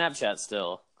you on Snapchat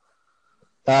still.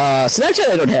 Snapchat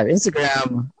I don't have.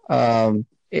 Instagram.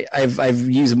 I've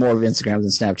used more of Instagram than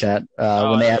Snapchat.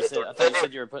 When they added, I thought you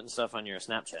said you were putting stuff on your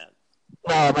Snapchat.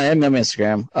 No, I'm on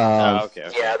Instagram. Okay.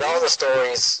 Yeah, all the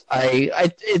stories.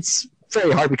 It's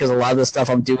very hard because a lot of the stuff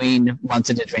I'm doing months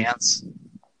in advance.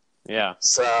 Yeah.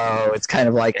 So it's kind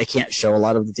of like I can't show a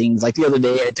lot of the things. Like the other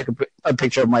day, I took a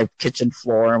picture of my kitchen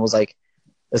floor and was like,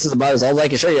 "This is about as all I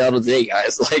can show you out of the day,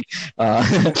 guys." Like,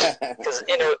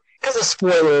 because of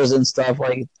spoilers and stuff.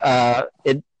 Like,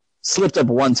 it slipped up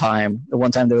one time. The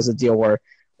one time there was a deal where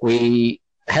we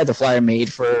had the flyer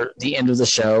made for the end of the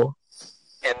show,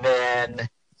 and then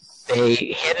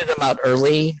they handed them out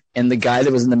early, and the guy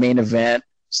that was in the main event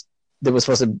that was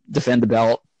supposed to defend the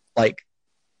belt, like,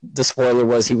 the spoiler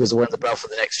was he was wearing the belt for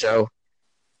the next show.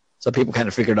 So people kind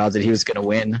of figured out that he was going to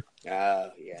win. Oh,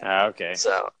 yeah. Okay.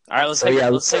 So, all right, let's take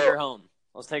her home.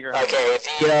 Let's take her home. Okay,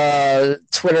 the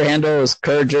Twitter handle is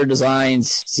Curger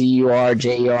Designs,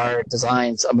 CURJER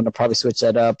Designs. I'm going to probably switch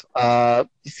that up.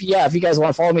 If you guys want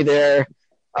to follow me there,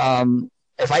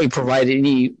 if I provide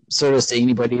any service to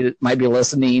anybody that might be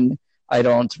listening, I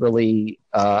don't really,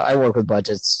 I work with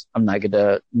budgets. I'm not going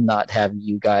to not have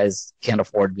you guys can't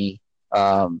afford me.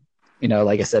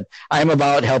 Like I said, I'm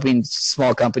about helping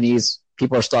small companies.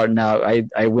 People are starting out.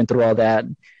 I went through all that,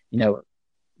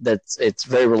 it's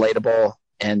very relatable,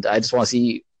 and I just want to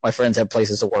see my friends have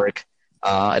places to work.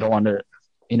 I don't want to,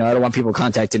 I don't want people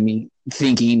contacting me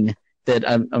thinking that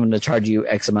I'm going to charge you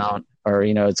X amount or,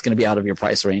 it's going to be out of your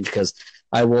price range, because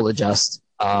I will adjust.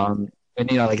 And,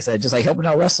 like I said, just like helping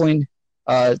out wrestling,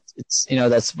 it's,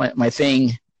 that's my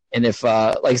thing. And if,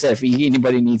 like I said, if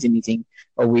anybody needs anything,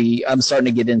 I'm starting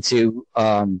to get into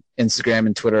Instagram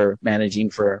and Twitter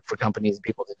managing for companies and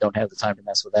people that don't have the time to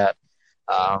mess with that.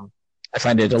 I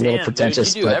find it a little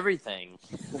pretentious. Dude, you do everything.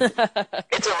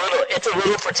 It's a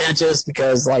little pretentious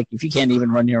because, like, if you can't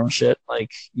even run your own shit,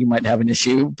 like, you might have an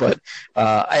issue. But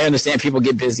I understand people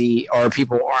get busy or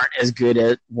people aren't as good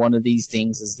at one of these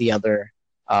things as the other.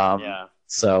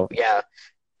 So yeah.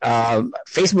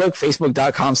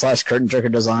 Facebook.com/Curtain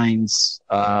Jerker Designs.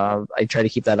 I try to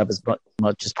keep that up as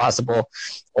much as possible.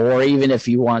 Or even if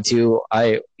you want to,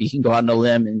 you can go out on a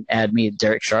limb and add me,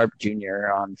 Derek Sharp Jr.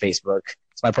 on Facebook.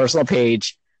 It's my personal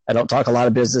page. I don't talk a lot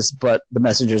of business, but the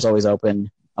messenger is always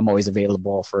open. I'm always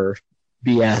available for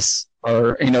BS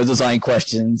or, design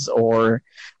questions or,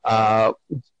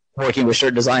 working with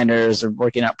shirt designers or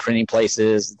working out printing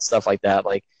places and stuff like that.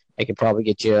 Like, I could probably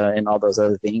get you in all those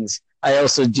other things. I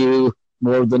also do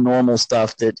more of the normal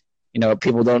stuff that,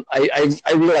 people don't. I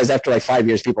realized after like 5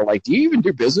 years, people are like, "Do you even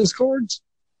do business cards?"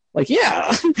 Like,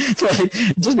 yeah. Like,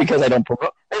 just because I don't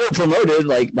promote it.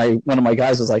 Like, one of my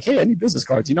guys was like, "Hey, I need business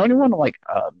cards. You know anyone?" I'm like,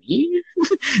 me?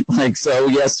 Like, so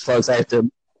yes, folks, I have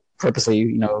to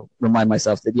purposely, remind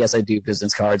myself that yes, I do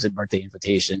business cards and birthday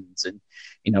invitations and,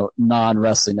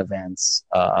 non-wrestling events.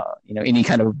 Any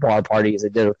kind of bar parties. I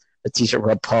did a t-shirt for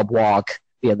a pub walk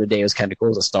the other day. It was kind of cool.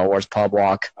 It was a Star Wars pub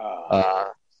walk.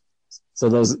 So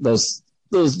those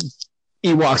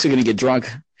Ewoks are going to get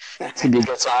drunk. It's going to be a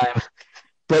good time.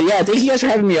 But yeah, thank you guys for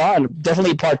having me on.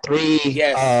 Definitely part 3.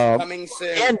 Yes, coming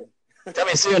soon.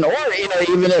 Or,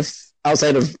 even if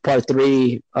outside of part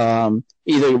 3,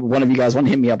 either one of you guys want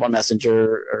to hit me up on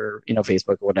Messenger or,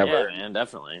 Facebook or whatever. Yeah, man,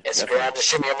 definitely. Instagram, just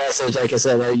shoot me a message. Like I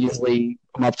said,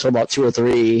 I'm up to about 2 or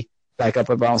 3, back up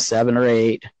about 7 or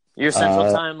 8. You're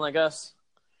Central Time like us?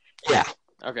 Yeah.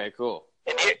 Okay, cool.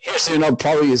 And here soon, I'll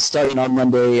probably starting on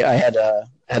Monday. I had a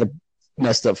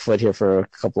messed up foot here for a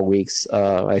couple of weeks,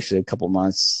 actually a couple of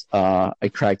months. I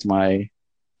cracked one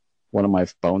of my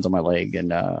bones on my leg,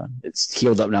 and it's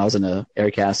healed up now. I was in an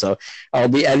air cast, so I'll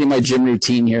be adding my gym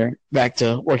routine here, back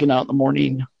to working out in the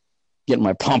morning, getting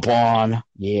my pump on,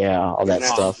 all that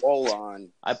stuff. Full on.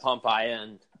 I pump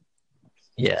in.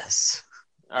 Yes.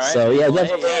 All right. So yeah,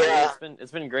 definitely.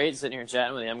 It's been great sitting here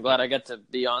chatting with you. I'm glad I got to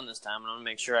be on this time, and I'm gonna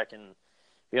make sure I can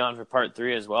be on for part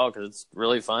 3 as well, because it's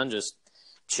really fun just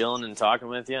chilling and talking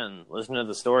with you and listening to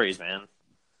the stories, man.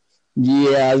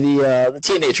 Yeah, the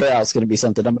TNA tryout is going to be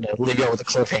something. I'm going to leave you out with a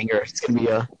cliffhanger. It's going to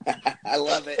be I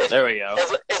love it. There we go.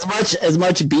 As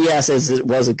much BS as it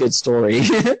was a good story.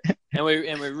 and we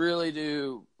really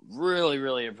do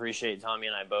really appreciate Tommy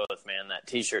and I both, man. That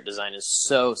T-shirt design is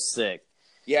so sick.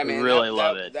 Yeah, man. We really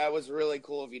love it. That was really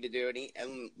cool of you to do it.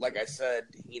 And like I said,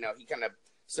 he kind of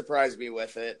surprised me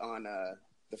with it on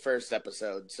the first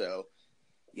episode. So,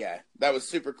 yeah, that was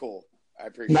super cool. I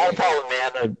appreciate it. Not a problem,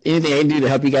 man. Anything I can do to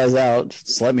help you guys out,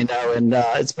 just let me know. And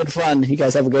it's been fun. You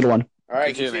guys have a good one. All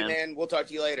right, you too, man. We'll talk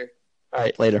to you later. All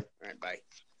right, later. All right, bye.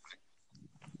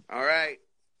 All right.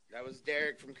 That was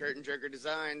Derek from Curtain Jerker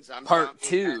Designs. I'm Part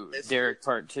 2. Derek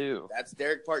Part 2. That's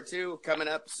Derek Part 2 coming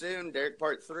up soon. Derek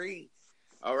Part 3.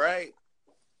 All right.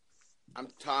 I'm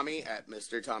Tommy at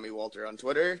Mr. Tommy Walter on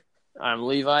Twitter. I'm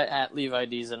Levi at Levi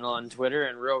Diesel on Twitter.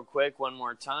 And real quick, one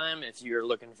more time, if you're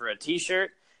looking for a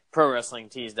t-shirt,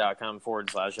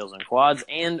 ProWrestlingTees.com/Heels and Quads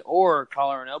and or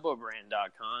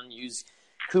collarandelbowbrand.com. Use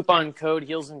coupon code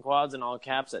Heels and Quads in all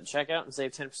caps at checkout and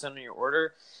save 10% on your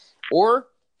order. Or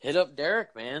hit up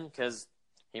Derek, man, because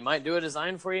he might do a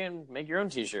design for you and make your own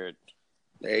t-shirt.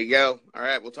 There you go. All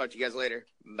right, we'll talk to you guys later.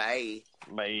 Bye.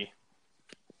 Bye.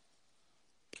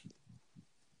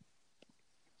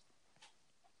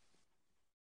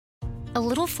 A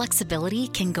little flexibility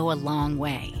can go a long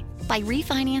way. By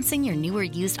refinancing your new or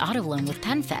used auto loan with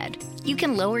PenFed, you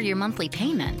can lower your monthly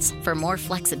payments for more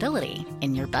flexibility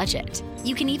in your budget.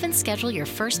 You can even schedule your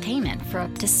first payment for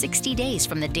up to 60 days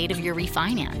from the date of your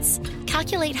refinance.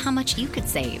 Calculate how much you could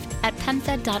save at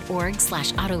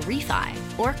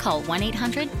PenFed.org/auto-refi or call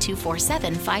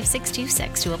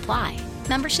 1-800-247-5626 to apply.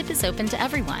 Membership is open to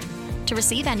everyone. To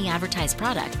receive any advertised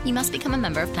product, you must become a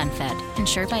member of PenFed,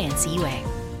 insured by NCUA.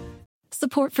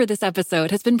 Support for this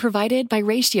episode has been provided by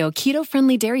Ratio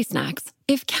keto-friendly dairy snacks.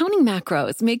 If counting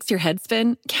macros makes your head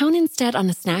spin, count instead on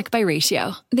a snack by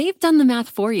Ratio. They've done the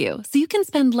math for you, so you can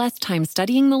spend less time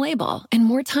studying the label and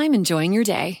more time enjoying your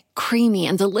day. Creamy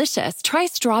and delicious, try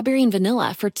strawberry and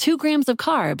vanilla for 2 grams of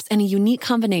carbs and a unique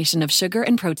combination of sugar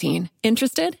and protein.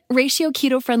 Interested? Ratio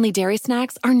keto-friendly dairy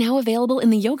snacks are now available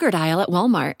in the yogurt aisle at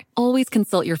Walmart. Always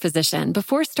consult your physician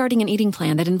before starting an eating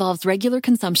plan that involves regular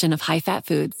consumption of high-fat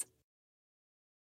foods.